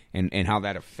 and how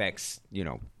that affects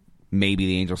maybe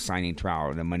the Angels signing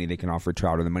Trout, or the money they can offer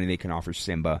Trout, or the money they can offer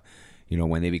Simba,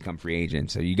 when they become free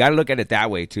agents. So you got to look at it that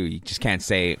way too. You just can't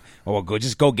say, "Oh,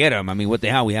 go get them." I mean, what the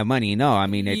hell? We have money. No, I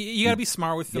mean, you got to be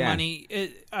smart with the money.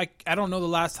 I don't know the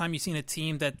last time you've seen a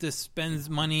team that just spends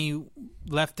money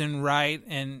left and right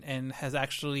and has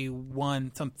actually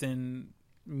won something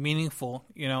meaningful.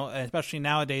 Especially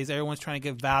nowadays, everyone's trying to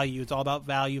get value. It's all about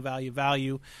value.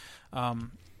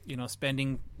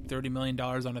 Spending $30 million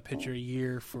on a pitcher a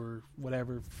year for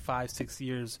whatever 5-6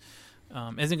 years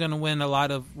isn't going to win a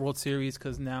lot of World Series,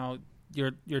 because now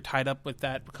you're tied up with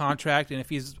that contract, and if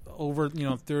he's over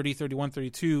 30, 31,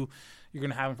 32, you're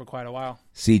going to have him for quite a while.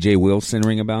 C.J. Wilson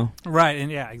ring a bell? Right,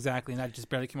 and yeah, exactly, and that just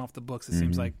barely came off the books. It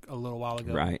seems like a little while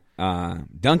ago. Right.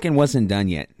 Duncan wasn't done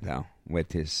yet though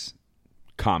with his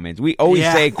comments. We always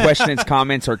say questions,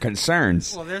 comments, or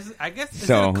concerns. Well, is it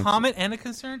a comment and a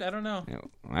concern? I don't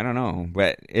know.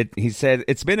 But he said,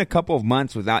 it's been a couple of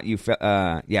months without you.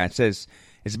 It says,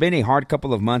 it's been a hard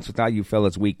couple of months without you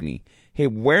fellas weekly. Hey,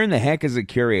 where in the heck is the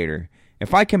curator?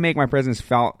 If I can make my presence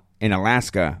felt in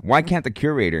Alaska, why can't the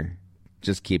curator?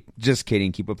 Just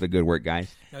kidding. Keep up the good work,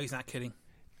 guys. No, he's not kidding.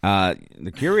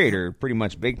 The curator pretty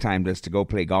much big timed us to go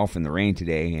play golf in the rain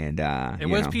today, and it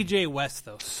was PGA West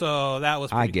though, so that was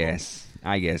pretty cool.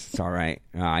 I guess it's all right.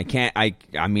 I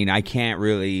can't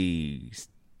really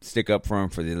stick up for him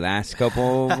for the last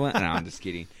couple. No, I'm just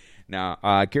kidding. No,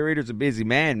 curator's a busy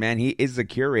man. He is the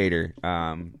curator.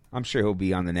 I'm sure he'll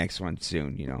be on the next one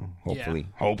soon.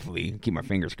 Hopefully, keep my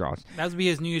fingers crossed. That would be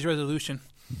his New Year's resolution.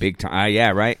 Big time. Yeah,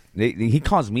 right. He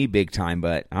calls me big time,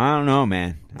 but I don't know,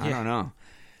 man. I don't know.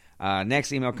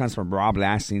 Next email comes from Rob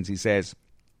Lastings. He says,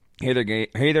 hey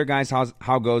there, guys.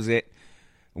 How goes it?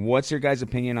 What's your guys'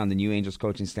 opinion on the new Angels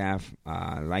coaching staff?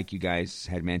 Like you guys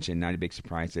had mentioned, not a big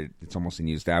surprise that it's almost a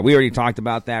new staff. We already talked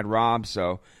about that, Rob,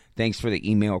 so Thanks for the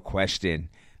email question.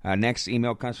 Next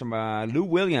email comes from Lou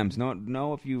Williams. Don't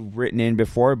know if you've written in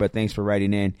before, but thanks for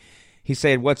writing in. He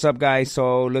said, "What's up, guys?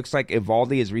 So looks like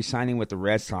Eovaldi is re-signing with the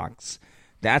Red Sox.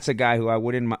 That's a guy who I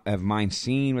wouldn't have mind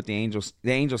seeing with the Angels.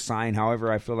 The Angels sign.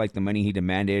 However, I feel like the money he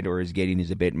demanded or is getting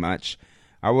is a bit much.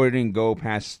 I wouldn't go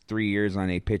past 3 years on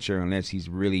a pitcher unless he's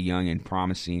really young and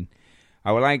promising.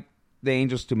 I would like the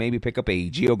Angels to maybe pick up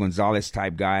a Gio Gonzalez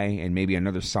type guy and maybe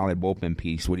another solid bullpen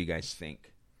piece. What do you guys think?"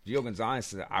 Gio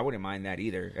Gonzalez, I wouldn't mind that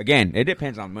either. Again, it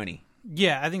depends on money.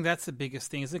 Yeah, I think that's the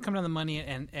biggest thing. Is it come down to the money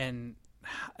and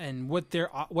what they're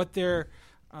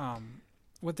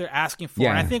asking for. Yeah.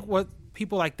 And I think what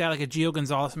people like that, like a Gio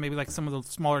Gonzalez, maybe like some of the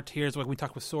smaller tiers, like we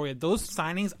talked with Soria, those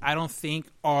signings I don't think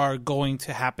are going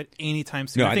to happen anytime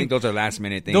soon. No, I think those are last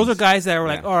minute things. Those are guys that were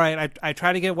like, all right, I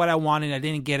tried to get what I wanted, I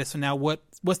didn't get it, so now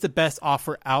what's the best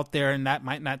offer out there? And that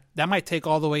might take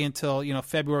all the way until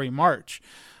February, March,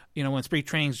 when spring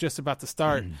training is just about to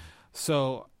start.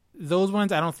 So those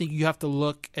ones, I don't think you have to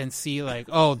look and see like,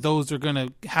 oh, those are going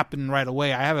to happen right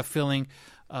away. I have a feeling,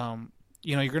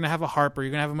 you're going to have a Harper, you're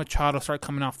going to have a Machado start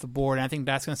coming off the board, and I think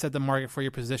that's going to set the market for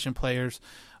your position players.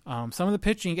 Some of the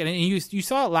pitching, and you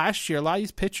saw it last year, a lot of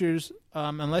these pitchers,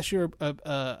 unless you're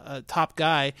a top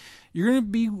guy, you're going to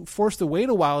be forced to wait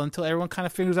a while until everyone kind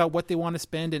of figures out what they want to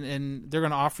spend, and they're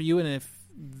going to offer you, and if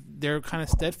they're kind of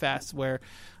steadfast where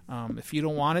if you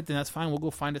don't want it, then that's fine. We'll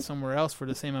go find it somewhere else for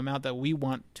the same amount that we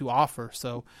want to offer.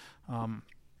 So,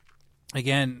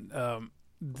 again,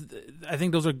 I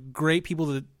think those are great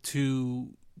people to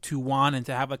want and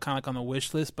to have kind of like on the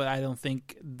wish list. But I don't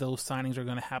think those signings are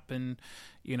going to happen,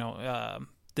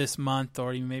 this month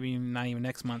or even maybe not even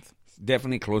next month.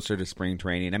 Definitely closer to spring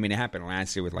training. I mean, it happened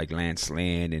last year with like Lance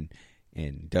Lynn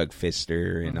and Doug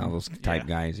Fister and all those type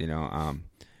guys.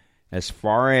 As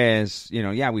far as,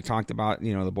 we talked about, the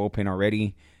bullpen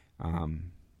already.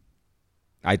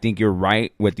 I think you're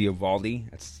right with the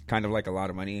Eovaldi. It's kind of like a lot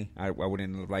of money. I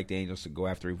wouldn't like the Angels to go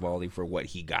after Eovaldi for what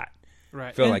he got. Right.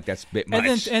 I feel like that's a bit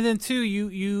much. And then too,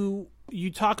 you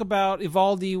talk about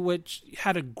Eovaldi, which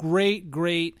had a great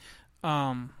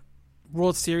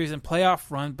World Series and playoff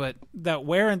run, but that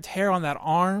wear and tear on that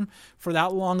arm for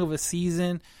that long of a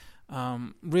season,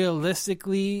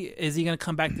 realistically, is he going to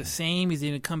come back the same? Is he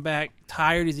going to come back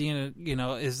tired? Is he going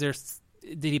to,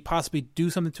 did he possibly do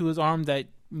something to his arm that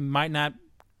might not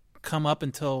come up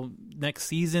until next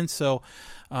season? So,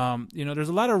 there's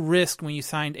a lot of risk when you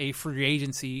signed a free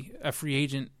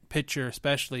agent pitcher,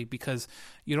 especially because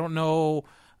you don't know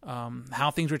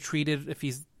how things were treated if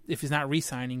he's not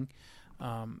re-signing.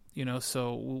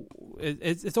 So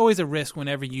it's always a risk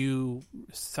whenever you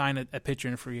sign a pitcher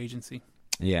in free agency.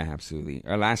 Yeah, absolutely.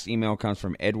 Our last email comes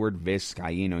from Edward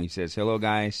Vizcaíno. He says, "Hello,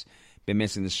 guys. Been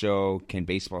missing the show. Can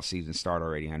baseball season start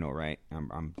already?" I know, right?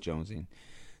 I'm jonesing.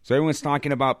 So everyone's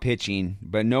talking about pitching,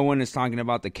 but no one is talking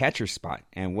about the catcher spot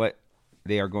and what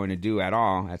they are going to do at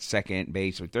all at second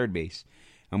base or third base.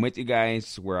 I'm with you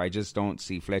guys where I just don't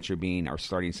see Fletcher being our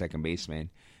starting second baseman.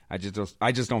 I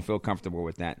just don't feel comfortable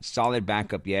with that. Solid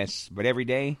backup, yes, but every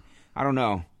day, I don't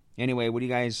know. Anyway, what do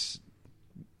you guys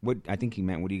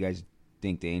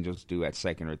think the Angels do at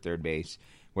second or third base?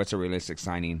 What's a realistic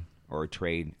signing or a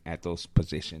trade at those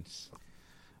positions?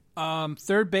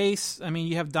 Third base, I mean,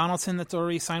 you have Donaldson that's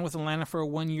already signed with Atlanta for a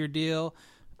 1-year deal.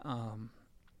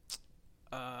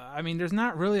 There's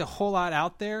not really a whole lot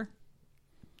out there.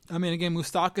 I mean, again,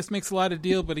 Moustakas makes a lot of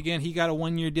deal, but again, he got a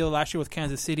 1-year deal last year with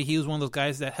Kansas City. He was one of those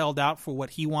guys that held out for what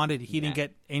he wanted. He didn't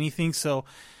get anything, so.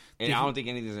 And I don't think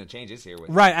anything's going to change this year.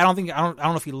 Right. I don't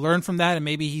know if he learned from that, and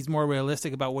maybe he's more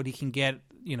realistic about what he can get,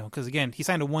 because again, he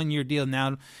signed a 1-year deal.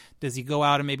 Now, does he go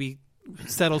out and maybe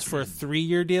settles for a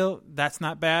 3-year deal? That's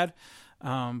not bad.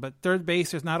 But third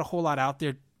base, there's not a whole lot out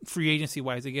there free agency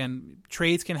wise. Again,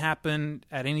 trades can happen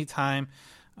at any time.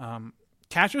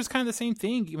 Catchers kind of the same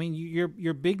thing. I mean,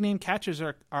 your big name catchers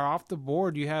are off the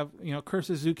board. You have Kurt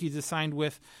Suzuki's assigned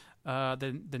with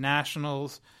the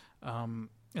Nationals, and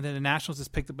then the Nationals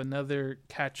just picked up another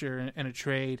catcher in a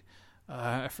trade.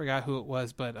 I forgot who it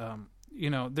was, but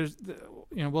there's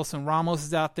Wilson Ramos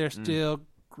is out there still.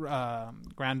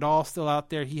 Grandal's still out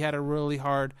there. He had a really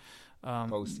hard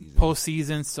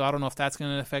postseason, so I don't know if that's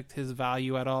going to affect his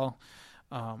value at all.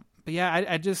 But yeah,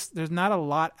 I just there's not a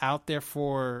lot out there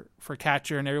for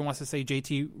catcher, and everyone wants to say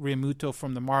JT Realmuto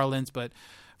from the Marlins, but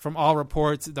from all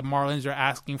reports, the Marlins are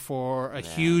asking for a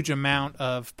huge amount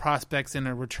of prospects in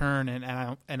a return,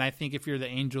 and I think if you're the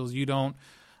Angels, you don't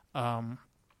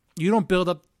build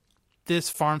up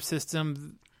this farm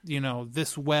system,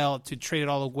 this well to trade it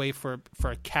all away for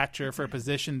a catcher for a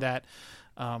position that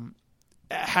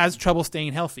has trouble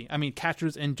staying healthy. I mean,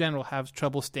 catchers in general have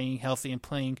trouble staying healthy and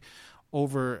playing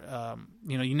over.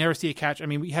 You never see a catcher. I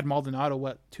mean, we had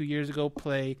Maldonado 2 years ago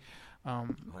play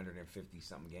 150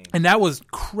 something games, and that was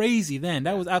crazy. Then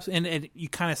that was absolutely, and you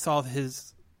kind of saw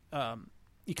his.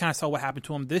 You kind of saw what happened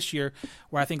to him this year,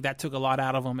 where I think that took a lot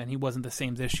out of him, and he wasn't the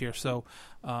same this year. So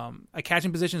a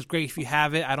catching position is great if you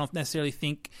have it. I don't necessarily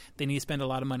think they need to spend a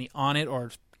lot of money on it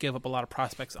or give up a lot of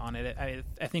prospects on it.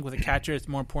 I think with a catcher, it's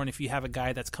more important if you have a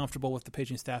guy that's comfortable with the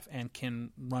pitching staff and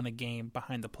can run a game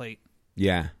behind the plate.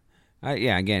 Yeah.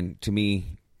 Again, to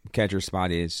me, catcher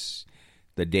spot is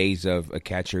the days of a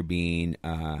catcher being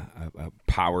a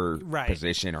power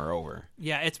position are over.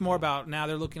 Yeah, it's more about now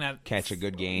they're looking at catch a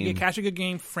good game. Yeah, catch a good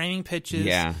game, framing pitches.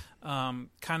 Yeah. Kind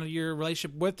of your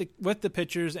relationship with the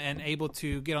pitchers and able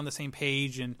to get on the same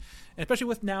page, and especially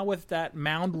with that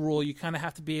mound rule, you kind of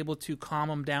have to be able to calm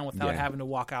them down without having to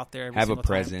walk out there. Have a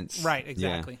presence, time. Right?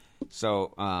 Exactly. Yeah.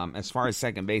 So as far as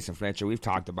second base and Fletcher, we've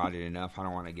talked about it enough. I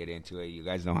don't want to get into it. You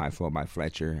guys know how I feel about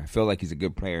Fletcher. I feel like he's a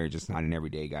good player, just not an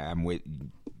everyday guy. I'm with,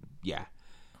 yeah.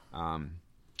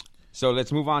 So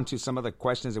let's move on to some of the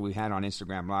questions that we had on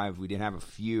Instagram Live. We did have a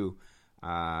few.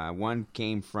 One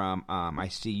came from I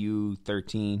see you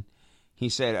 13. He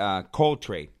said Cole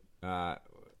trade.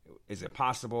 Is it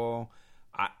possible?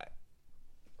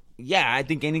 I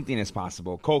think anything is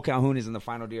possible. Cole Calhoun is in the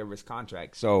final year of his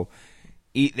contract, so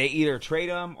they either trade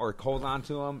him or hold on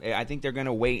to him. I think they're going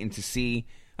to wait and to see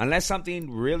unless something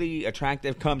really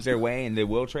attractive comes their way, and they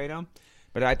will trade him.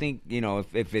 But I think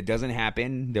if it doesn't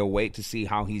happen, they'll wait to see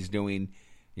how he's doing.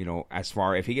 As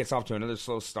far if he gets off to another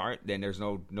slow start, then there's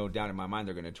no doubt in my mind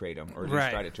they're going to trade him or at least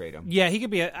try to trade him. Yeah, he could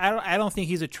be. I don't think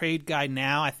he's a trade guy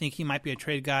now. I think he might be a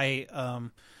trade guy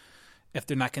if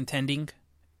they're not contending,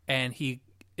 and he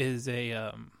is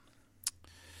a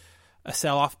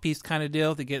sell-off piece kind of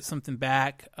deal to get something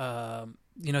back.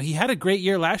 He had a great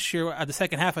year last year at the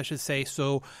second half, I should say.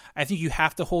 So I think you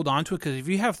have to hold on to it because if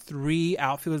you have three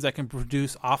outfielders that can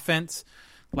produce offense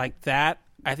like that,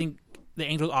 I think the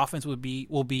Angels' offense will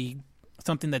be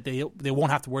something that they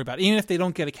won't have to worry about. Even if they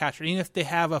don't get a catcher, even if they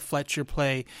have a Fletcher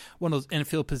play one of those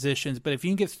infield positions. But if you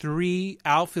can get three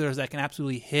outfielders that can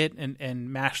absolutely hit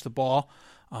and mash the ball,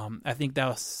 I think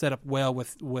that'll set up well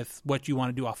with what you want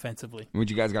to do offensively. What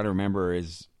you guys got to remember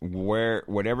is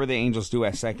whatever the Angels do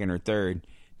at second or third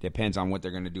depends on what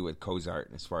they're going to do with Cozart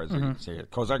as far as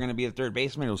Cozart going to be the third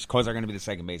baseman or is Cozart going to be the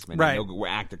second baseman? Right. And they'll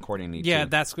act accordingly. Yeah,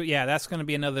 too. that's going to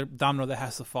be another domino that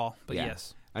has to fall. But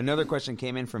yes. Another question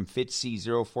came in from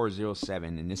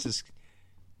Fitzy0407, and this is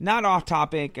not off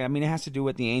topic. I mean, it has to do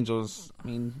with the Angels. I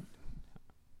mean,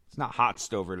 it's not hot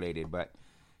stove related, but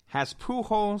has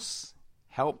Pujols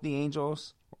helped the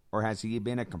Angels, or has he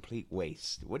been a complete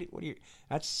waste? What do you?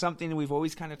 That's something that we've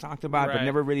always kind of talked about, but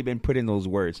never really been put in those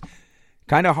words.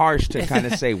 Kind of harsh to kind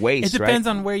of say waste. It depends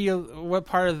on what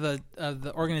part of the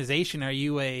organization. Are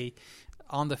you a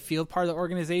on the field part of the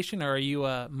organization, or are you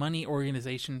a money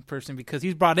organization person? Because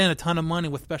he's brought in a ton of money,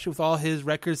 especially with all his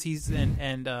records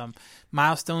and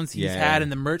milestones he's had and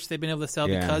the merch they've been able to sell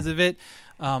because of it.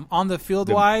 On the field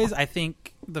wise, I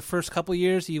think the first couple of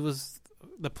years he was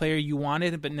the player you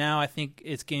wanted, but now I think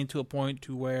it's getting to a point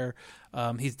to where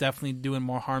he's definitely doing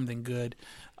more harm than good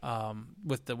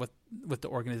with the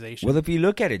organization. Well, if you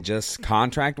look at it just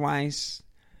contract wise,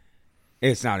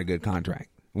 it's not a good contract.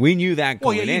 We knew that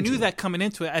coming into it. Well, you knew that coming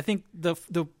into it. I think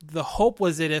the hope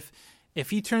was that if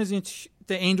he turns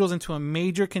the Angels into a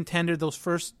major contender those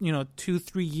first 2-3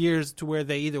 years to where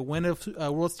they either win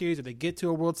a World Series or they get to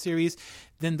a World Series,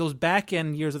 then those back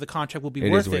end years of the contract will be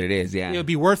worth it. It is what it is, yeah. It'll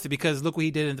be worth it because look what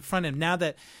he did in the front end. Now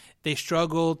that they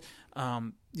struggled,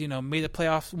 made the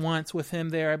playoffs once with him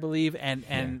there, I believe,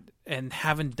 and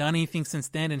haven't done anything since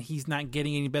then, and he's not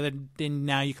getting any better. Then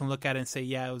now you can look at it and say,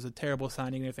 yeah, it was a terrible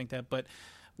signing and everything like that. But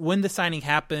when the signing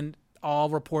happened, all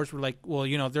reports were like, well,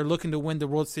 they're looking to win the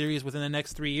World Series within the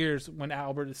next 3 years when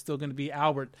Albert is still going to be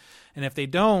Albert. And if they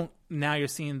don't, now you're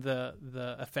seeing the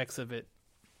effects of it.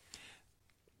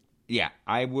 Yeah,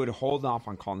 I would hold off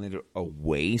on calling it a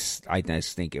waste. I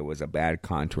just think it was a bad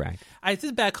contract. It's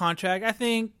a bad contract. I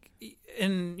think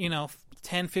in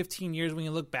 10, 15 years when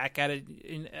you look back at it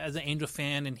as an Angel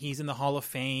fan and he's in the Hall of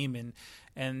Fame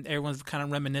and everyone's kind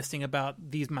of reminiscing about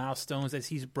these milestones as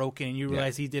he's broken and you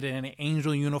realize he did it in an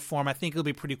Angel uniform, I think it'll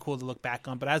be pretty cool to look back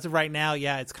on. But as of right now,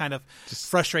 it's kind of just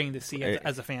frustrating to see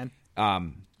as a fan.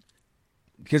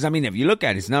 Because, if you look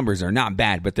at his numbers, they're not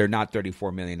bad, but they're not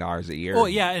 $34 million a year. Oh,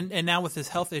 yeah, and now with his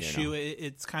health issue,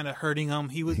 it's kind of hurting him.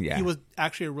 He was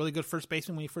actually a really good first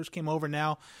baseman when he first came over.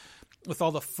 Now with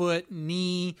all the foot,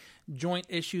 knee, joint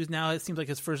issues, now it seems like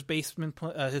his first base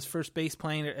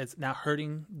playing is now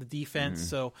hurting the defense.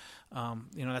 So,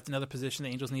 that's another position the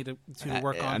Angels need to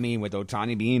work on. I mean, with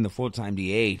Ohtani being the full-time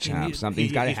DH,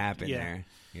 something's got to happen there.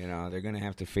 They're going to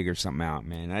have to figure something out,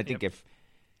 man. I think I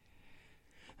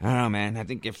don't know, man. I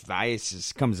think if Thias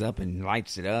just comes up and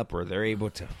lights it up, or they're able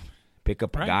to pick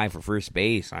up a guy for first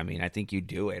base, I mean, I think you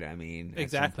do it. I mean, at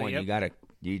some point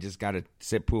you just gotta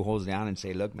sit Pujols down and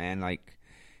say, look, man, like,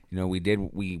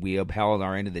 we upheld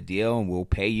our end of the deal, and we'll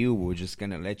pay you. We're just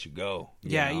gonna let you go.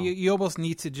 You almost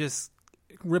need to just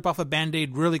rip off a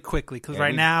Band-Aid really quickly, because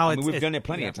now we've done it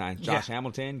plenty of times. Josh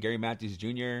Hamilton, Gary Matthews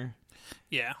Jr.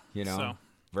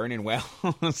 Vernon Wells.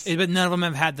 But none of them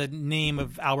have had the name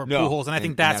of Albert Pujols, and I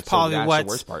think that's probably the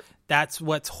worst part. That's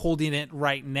what's holding it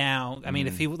right now. I mean,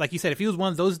 if he, like you said, if he was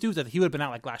one of those dudes, he would have been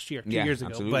out like last year, 2 years ago.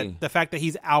 Absolutely. But the fact that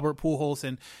he's Albert Pujols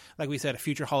and, like we said, a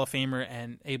future Hall of Famer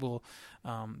and able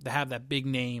to have that big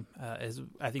name is,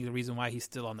 I think, the reason why he's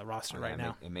still on the roster right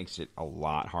now. It makes it a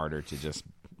lot harder to just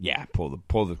pull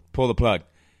the plug.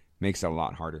 Makes it a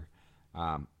lot harder.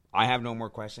 I have no more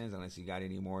questions unless you got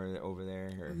any more over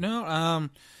there. Or... No.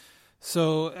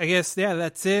 So I guess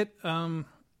that's it.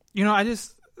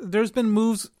 There's been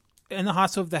moves in the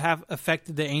hot stove that have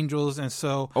affected the Angels, and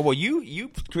so. Oh well,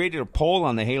 you created a poll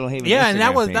on the Halo Haven. Yeah, and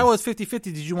that Instagram was 50-50.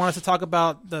 Did you want us to talk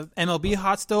about the MLB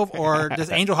hot stove or just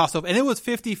Angel hot stove? And it was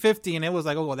 50-50, and it was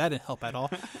like, oh well, that didn't help at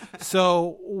all.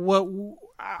 So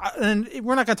and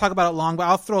we're not going to talk about it long, but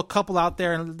I'll throw a couple out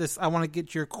there, and I want to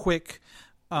get your quick.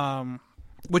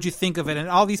 What you think of it, and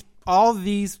all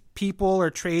these people or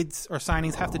trades or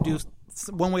signings have to do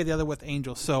one way or the other with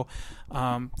Angels. So,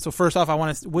 first off,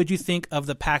 what'd you think of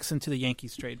the Paxton to the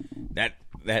Yankees trade? That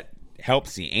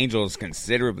helps the Angels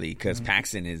considerably because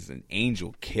Paxton is an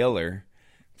Angel killer.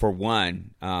 For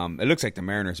one, it looks like the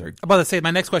Mariners are. I'm about to say, my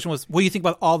next question was, what do you think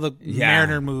about all the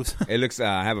Mariner moves? It looks.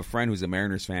 I have a friend who's a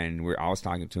Mariners fan. And I was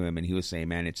talking to him, and he was saying,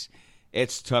 "Man,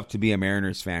 it's tough to be a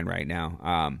Mariners fan right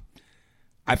now."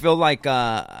 I feel like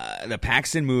the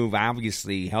Paxton move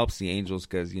obviously helps the Angels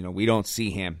because we don't see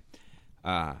him.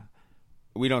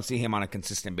 We don't see him on a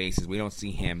consistent basis. We don't see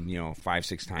him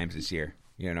 5-6 times this year.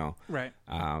 Right.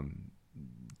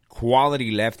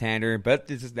 Quality left-hander, but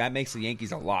that makes the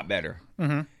Yankees a lot better.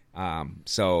 Mm-hmm.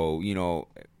 So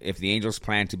if the Angels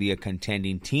plan to be a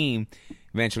contending team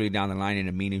eventually down the line in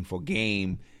a meaningful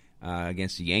game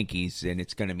against the Yankees, then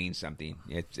it's going to mean something.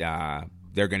 They're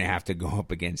going to have to go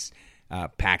up against.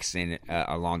 Paxton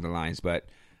along the lines, but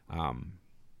a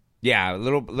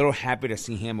little happy to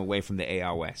see him away from the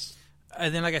AL West.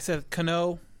 And then, like I said,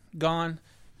 Cano gone.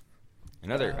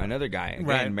 Another guy. Again,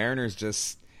 right. Mariners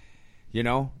just,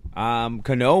 Cano,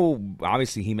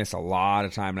 obviously he missed a lot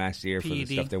of time last year for the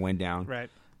stuff that went down. Right.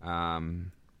 I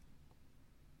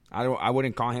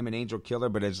wouldn't call him an Angel killer,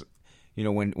 but as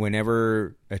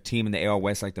whenever a team in the AL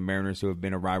West like the Mariners, who have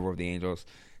been a rival of the Angels,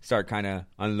 start kind of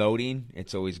unloading,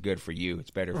 it's always good for you.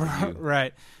 It's better for you.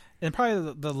 Right. And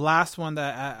probably the last one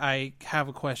that I have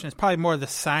a question is probably more the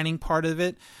signing part of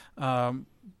it. But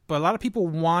a lot of people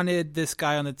wanted this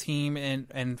guy on the team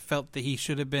and felt that he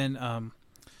should have been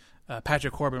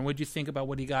Patrick Corbin. What did you think about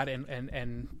what he got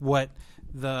and what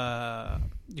the,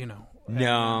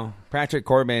 No. Patrick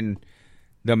Corbin,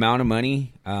 the amount of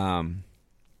money,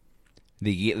 the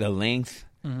length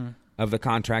of the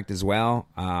contract as well,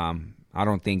 I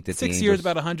don't think that 6 years,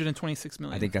 about $126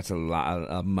 million. I think that's a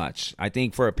lot, much. I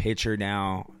think for a pitcher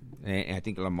now, and I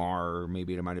think Lamar, or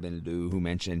maybe it might have been Lou who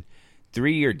mentioned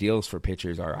 3-year deals for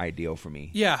pitchers are ideal for me.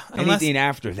 Yeah, anything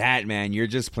after that, man, you're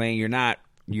just playing. You're not.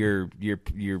 You're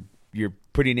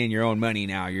putting in your own money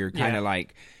now. You're kind of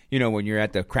like when you're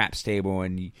at the craps table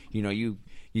and you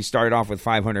started off with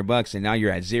 $500 and now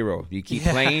you're at zero. Do you keep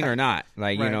playing or not?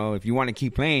 Like right. If you want to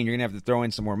keep playing, you're gonna have to throw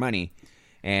in some more money.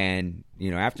 And,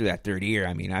 after that third year,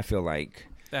 I mean, I feel like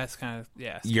that's kind of,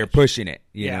 you're pushing it,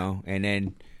 you know? And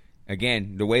then,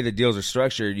 again, the way the deals are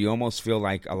structured, you almost feel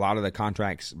like a lot of the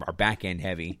contracts are back-end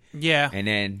heavy. Yeah. And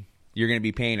then you're going to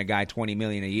be paying a guy $20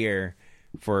 million a year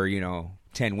for,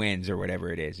 10 wins or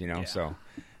whatever it is, Yeah. So,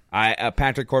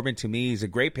 Patrick Corbin, to me, is a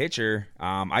great pitcher.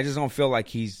 I just don't feel like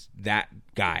he's that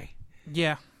guy.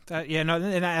 Yeah. And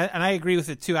I agree with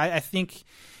it, too. I think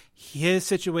his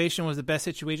situation was the best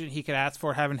situation he could ask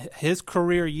for, having his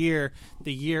career year,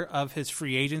 the year of his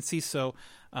free agency. So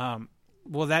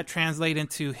will that translate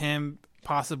into him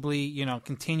possibly,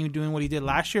 continue doing what he did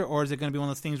last year, or is it going to be one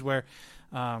of those things where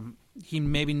he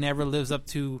maybe never lives up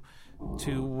to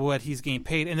what he's getting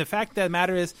paid? And the fact that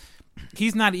matter is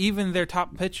he's not even their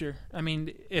top pitcher. I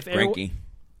mean, if Greinke.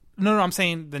 No, I'm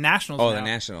saying the Nationals. Oh, now. the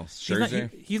Nationals. Scherzer.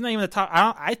 He's not even the top.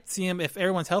 I see him if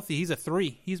everyone's healthy. He's a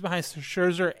 3. He's behind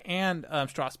Scherzer and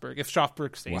Strasburg. If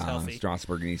Strasburg stays healthy,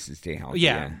 Strasburg needs to stay healthy.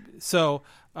 Yeah. So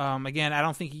again, I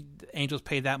don't think the Angels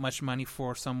paid that much money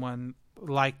for someone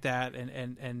like that,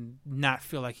 and not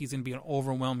feel like he's going to be an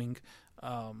overwhelming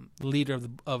leader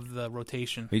of the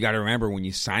rotation. You got to remember, when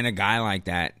you sign a guy like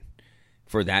that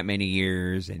for that many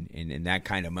years and that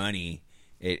kind of money,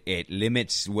 it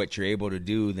limits what you're able to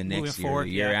do the next year, the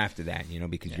year after that,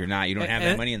 because you don't have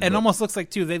that money in the book. It almost looks like,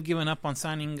 too, they've given up on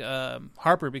signing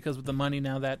Harper because of the money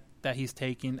now that he's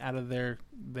taking out of their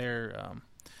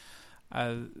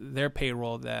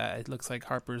payroll, that it looks like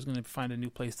Harper is going to find a new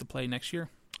place to play next year.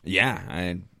 Yeah,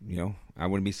 and I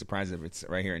wouldn't be surprised if it's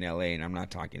right here in LA, and I'm not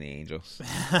talking the Angels.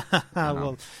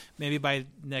 Well, maybe by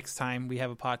next time we have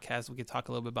a podcast, we could talk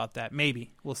a little bit about that.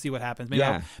 Maybe we'll see what happens. Maybe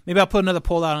I'll put another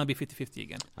poll out and it'll be 50-50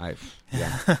 again.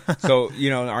 So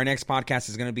our next podcast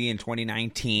is going to be in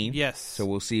 2019. Yes. So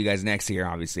we'll see you guys next year,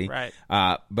 obviously. Right.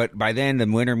 But by then the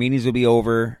winter meetings will be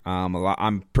over.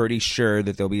 I'm pretty sure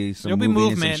that there'll be some movement.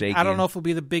 And some shaking. I don't know if it'll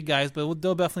be the big guys, but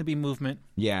there'll definitely be movement.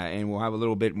 Yeah, and we'll have a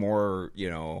little bit more.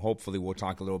 Hopefully we'll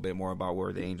talk a little bit more about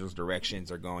where the Angels'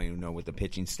 directions are going. With the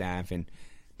pitching staff and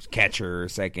catcher, or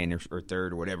second or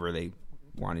third, or whatever they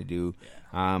want to do.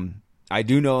 Yeah. I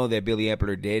do know that Billy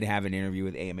Epler did have an interview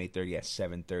with AM 830 at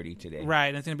 7:30 today. Right,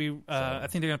 and it's going to be. I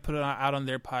think they're going to put it out on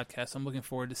their podcast. I'm looking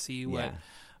forward to see what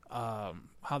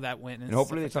how that went, and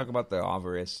hopefully they talk about the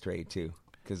Alvarez trade too,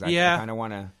 because I kind of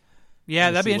want to.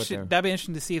 Yeah, that'd be interesting. That'd be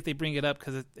interesting to see if they bring it up,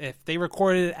 because if they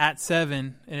recorded it at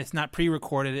 7 and it's not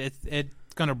pre-recorded,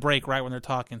 it's going to break right when they're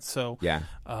talking. So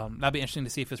that'd be interesting to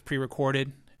see if it's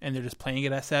pre-recorded and they're just playing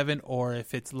it at 7, or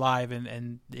if it's live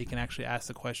and they can actually ask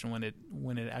the question when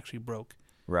it actually broke.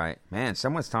 Right, man.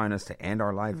 Someone's telling us to end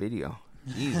our live video.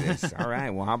 Jesus. All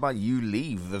right. Well, how about you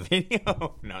leave the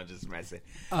video? No, just messing.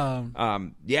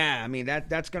 Yeah, I mean,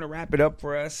 that's going to wrap it up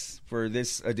for us for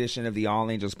this edition of the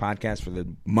All Angels podcast for the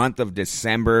month of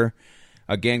December.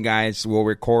 Again, guys, we'll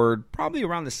record probably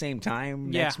around the same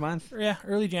time next month. Yeah,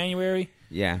 early January.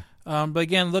 Yeah. But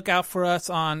again, look out for us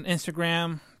on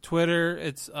Instagram, Twitter.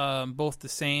 It's both the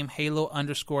same,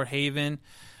 Halo_Haven.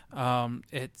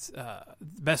 It's the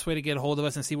best way to get a hold of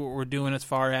us and see what we're doing as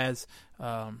far as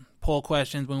poll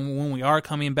questions when we are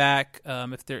coming back.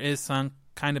 If there is some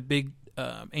kind of big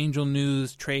Angel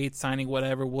news, trade, signing,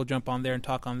 whatever, we'll jump on there and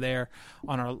talk on there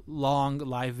on our long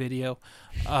live video.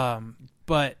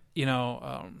 But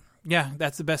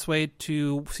that's the best way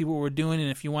to see what we're doing.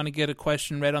 And if you want to get a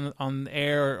question read on the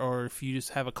air, or if you just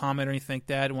have a comment or anything like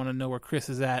that and want to know where Chris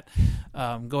is at,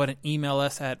 go ahead and email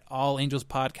us at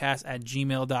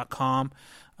allangelspodcast@gmail.com.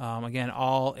 Again,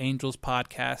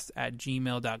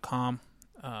 allangelspodcast@gmail.com.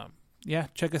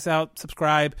 Check us out.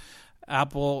 Subscribe.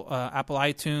 Apple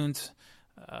iTunes,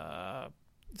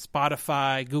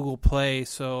 Spotify, Google Play.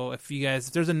 So if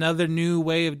there's another new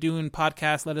way of doing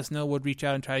podcasts, let us know. We'll reach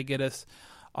out and try to get us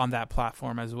on that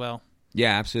platform as well.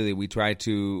 Yeah, absolutely. We try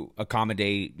to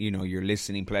accommodate, your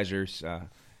listening pleasures.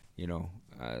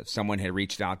 Someone had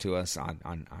reached out to us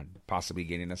on possibly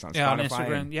getting us on Spotify. On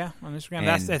Instagram. On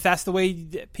Instagram. If that's the way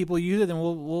people use it, then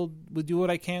we'll do what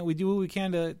I can. We do what we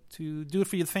can to do it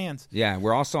for the fans. Yeah,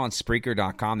 we're also on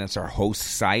Spreaker.com. That's our host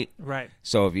site. Right.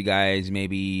 So if you guys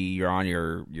maybe you're on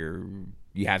you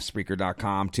have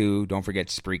Spreaker.com too, don't forget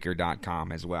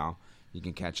Spreaker.com as well. You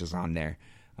can catch us on there.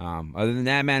 Other than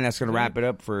that, man, that's going to wrap it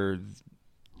up for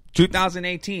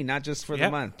 2018, not just for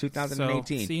the month.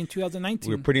 2018. So, see you in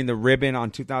 2019. We're putting the ribbon on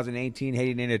 2018,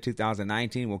 heading into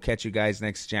 2019. We'll catch you guys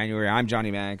next January. I'm Johnny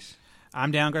Mags.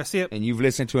 I'm Dan Garcia. And you've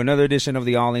listened to another edition of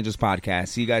the All Angels podcast.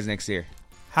 See you guys next year.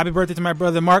 Happy birthday to my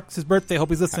brother Mark. It's his birthday. Hope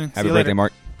he's listening. Happy birthday,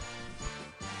 Mark.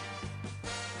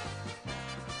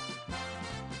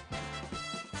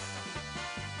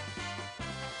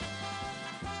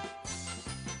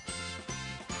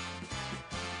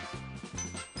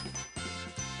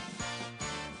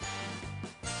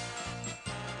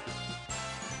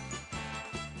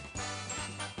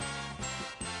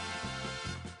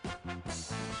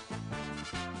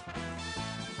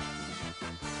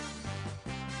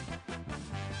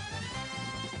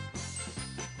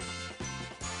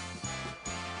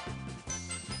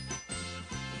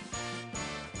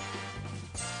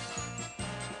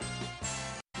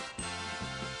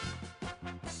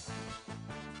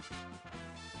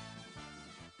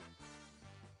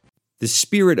 The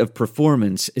spirit of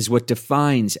performance is what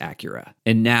defines Acura,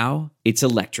 and now it's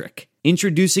electric.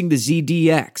 Introducing the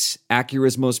ZDX,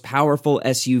 Acura's most powerful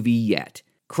SUV yet.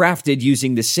 Crafted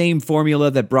using the same formula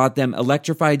that brought them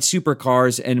electrified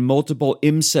supercars and multiple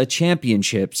IMSA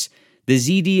championships, the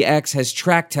ZDX has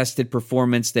track-tested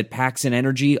performance that packs an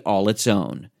energy all its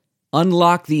own.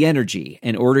 Unlock the energy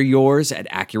and order yours at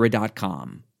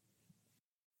Acura.com.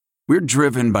 We're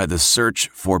driven by the search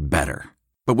for better.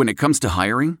 But when it comes to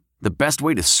hiring, the best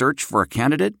way to search for a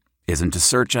candidate isn't to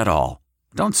search at all.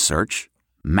 Don't search.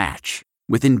 Match.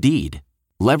 With Indeed.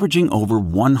 Leveraging over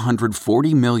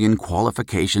 140 million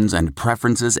qualifications and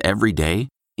preferences every day,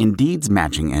 Indeed's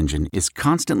matching engine is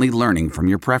constantly learning from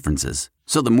your preferences.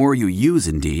 So the more you use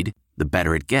Indeed, the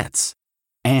better it gets.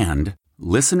 And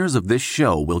listeners of this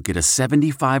show will get a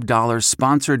 $75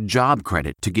 sponsored job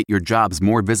credit to get your jobs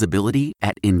more visibility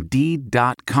at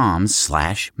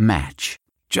Indeed.com/match.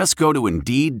 Just go to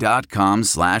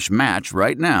Indeed.com/match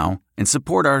right now and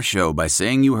support our show by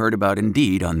saying you heard about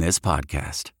Indeed on this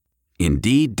podcast.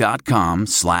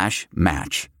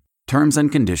 Indeed.com/match. Terms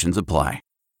and conditions apply.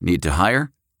 Need to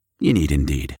hire? You need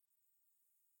Indeed.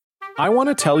 I want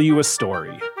to tell you a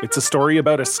story. It's a story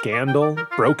about a scandal,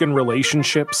 broken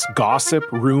relationships, gossip,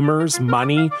 rumors,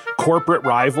 money, corporate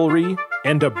rivalry,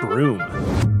 and a broom.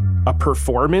 A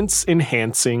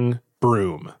performance-enhancing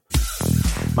broom.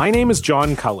 My name is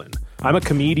John Cullen. I'm a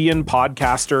comedian,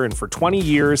 podcaster, and for 20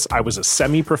 years, I was a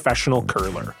semi-professional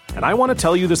curler. And I want to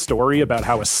tell you the story about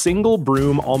how a single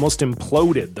broom almost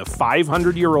imploded the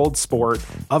 500-year-old sport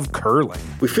of curling.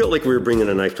 We felt like we were bringing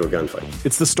a knife to a gunfight.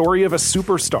 It's the story of a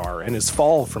superstar and his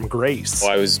fall from grace.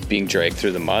 I was being dragged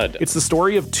through the mud. It's the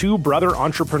story of two brother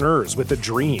entrepreneurs with a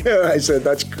dream. I said,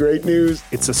 that's great news.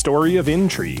 It's a story of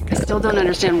intrigue. I still don't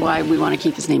understand why we want to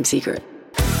keep his name secret.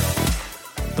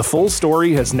 The full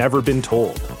story has never been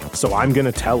told, so I'm going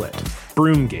to tell it.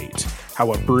 Broomgate,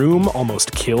 how a broom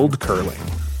almost killed curling.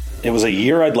 It was a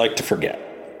year I'd like to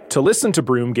forget. To listen to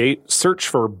Broomgate, search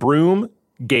for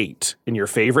Broomgate in your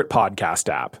favorite podcast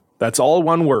app. That's all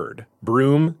one word,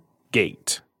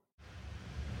 Broomgate.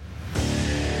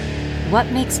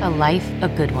 What makes a life a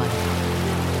good one?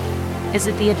 Is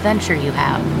it the adventure you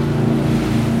have?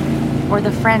 Or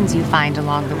the friends you find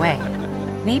along the way?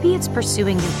 Maybe it's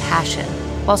pursuing your passion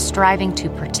while striving to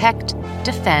protect,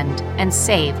 defend, and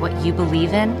save what you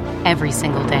believe in every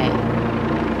single day.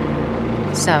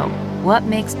 So, what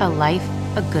makes a life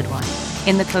a good one?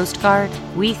 In the Coast Guard,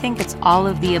 we think it's all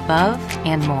of the above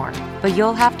and more, but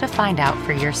you'll have to find out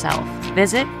for yourself.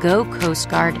 Visit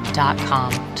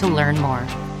GoCoastGuard.com to learn more.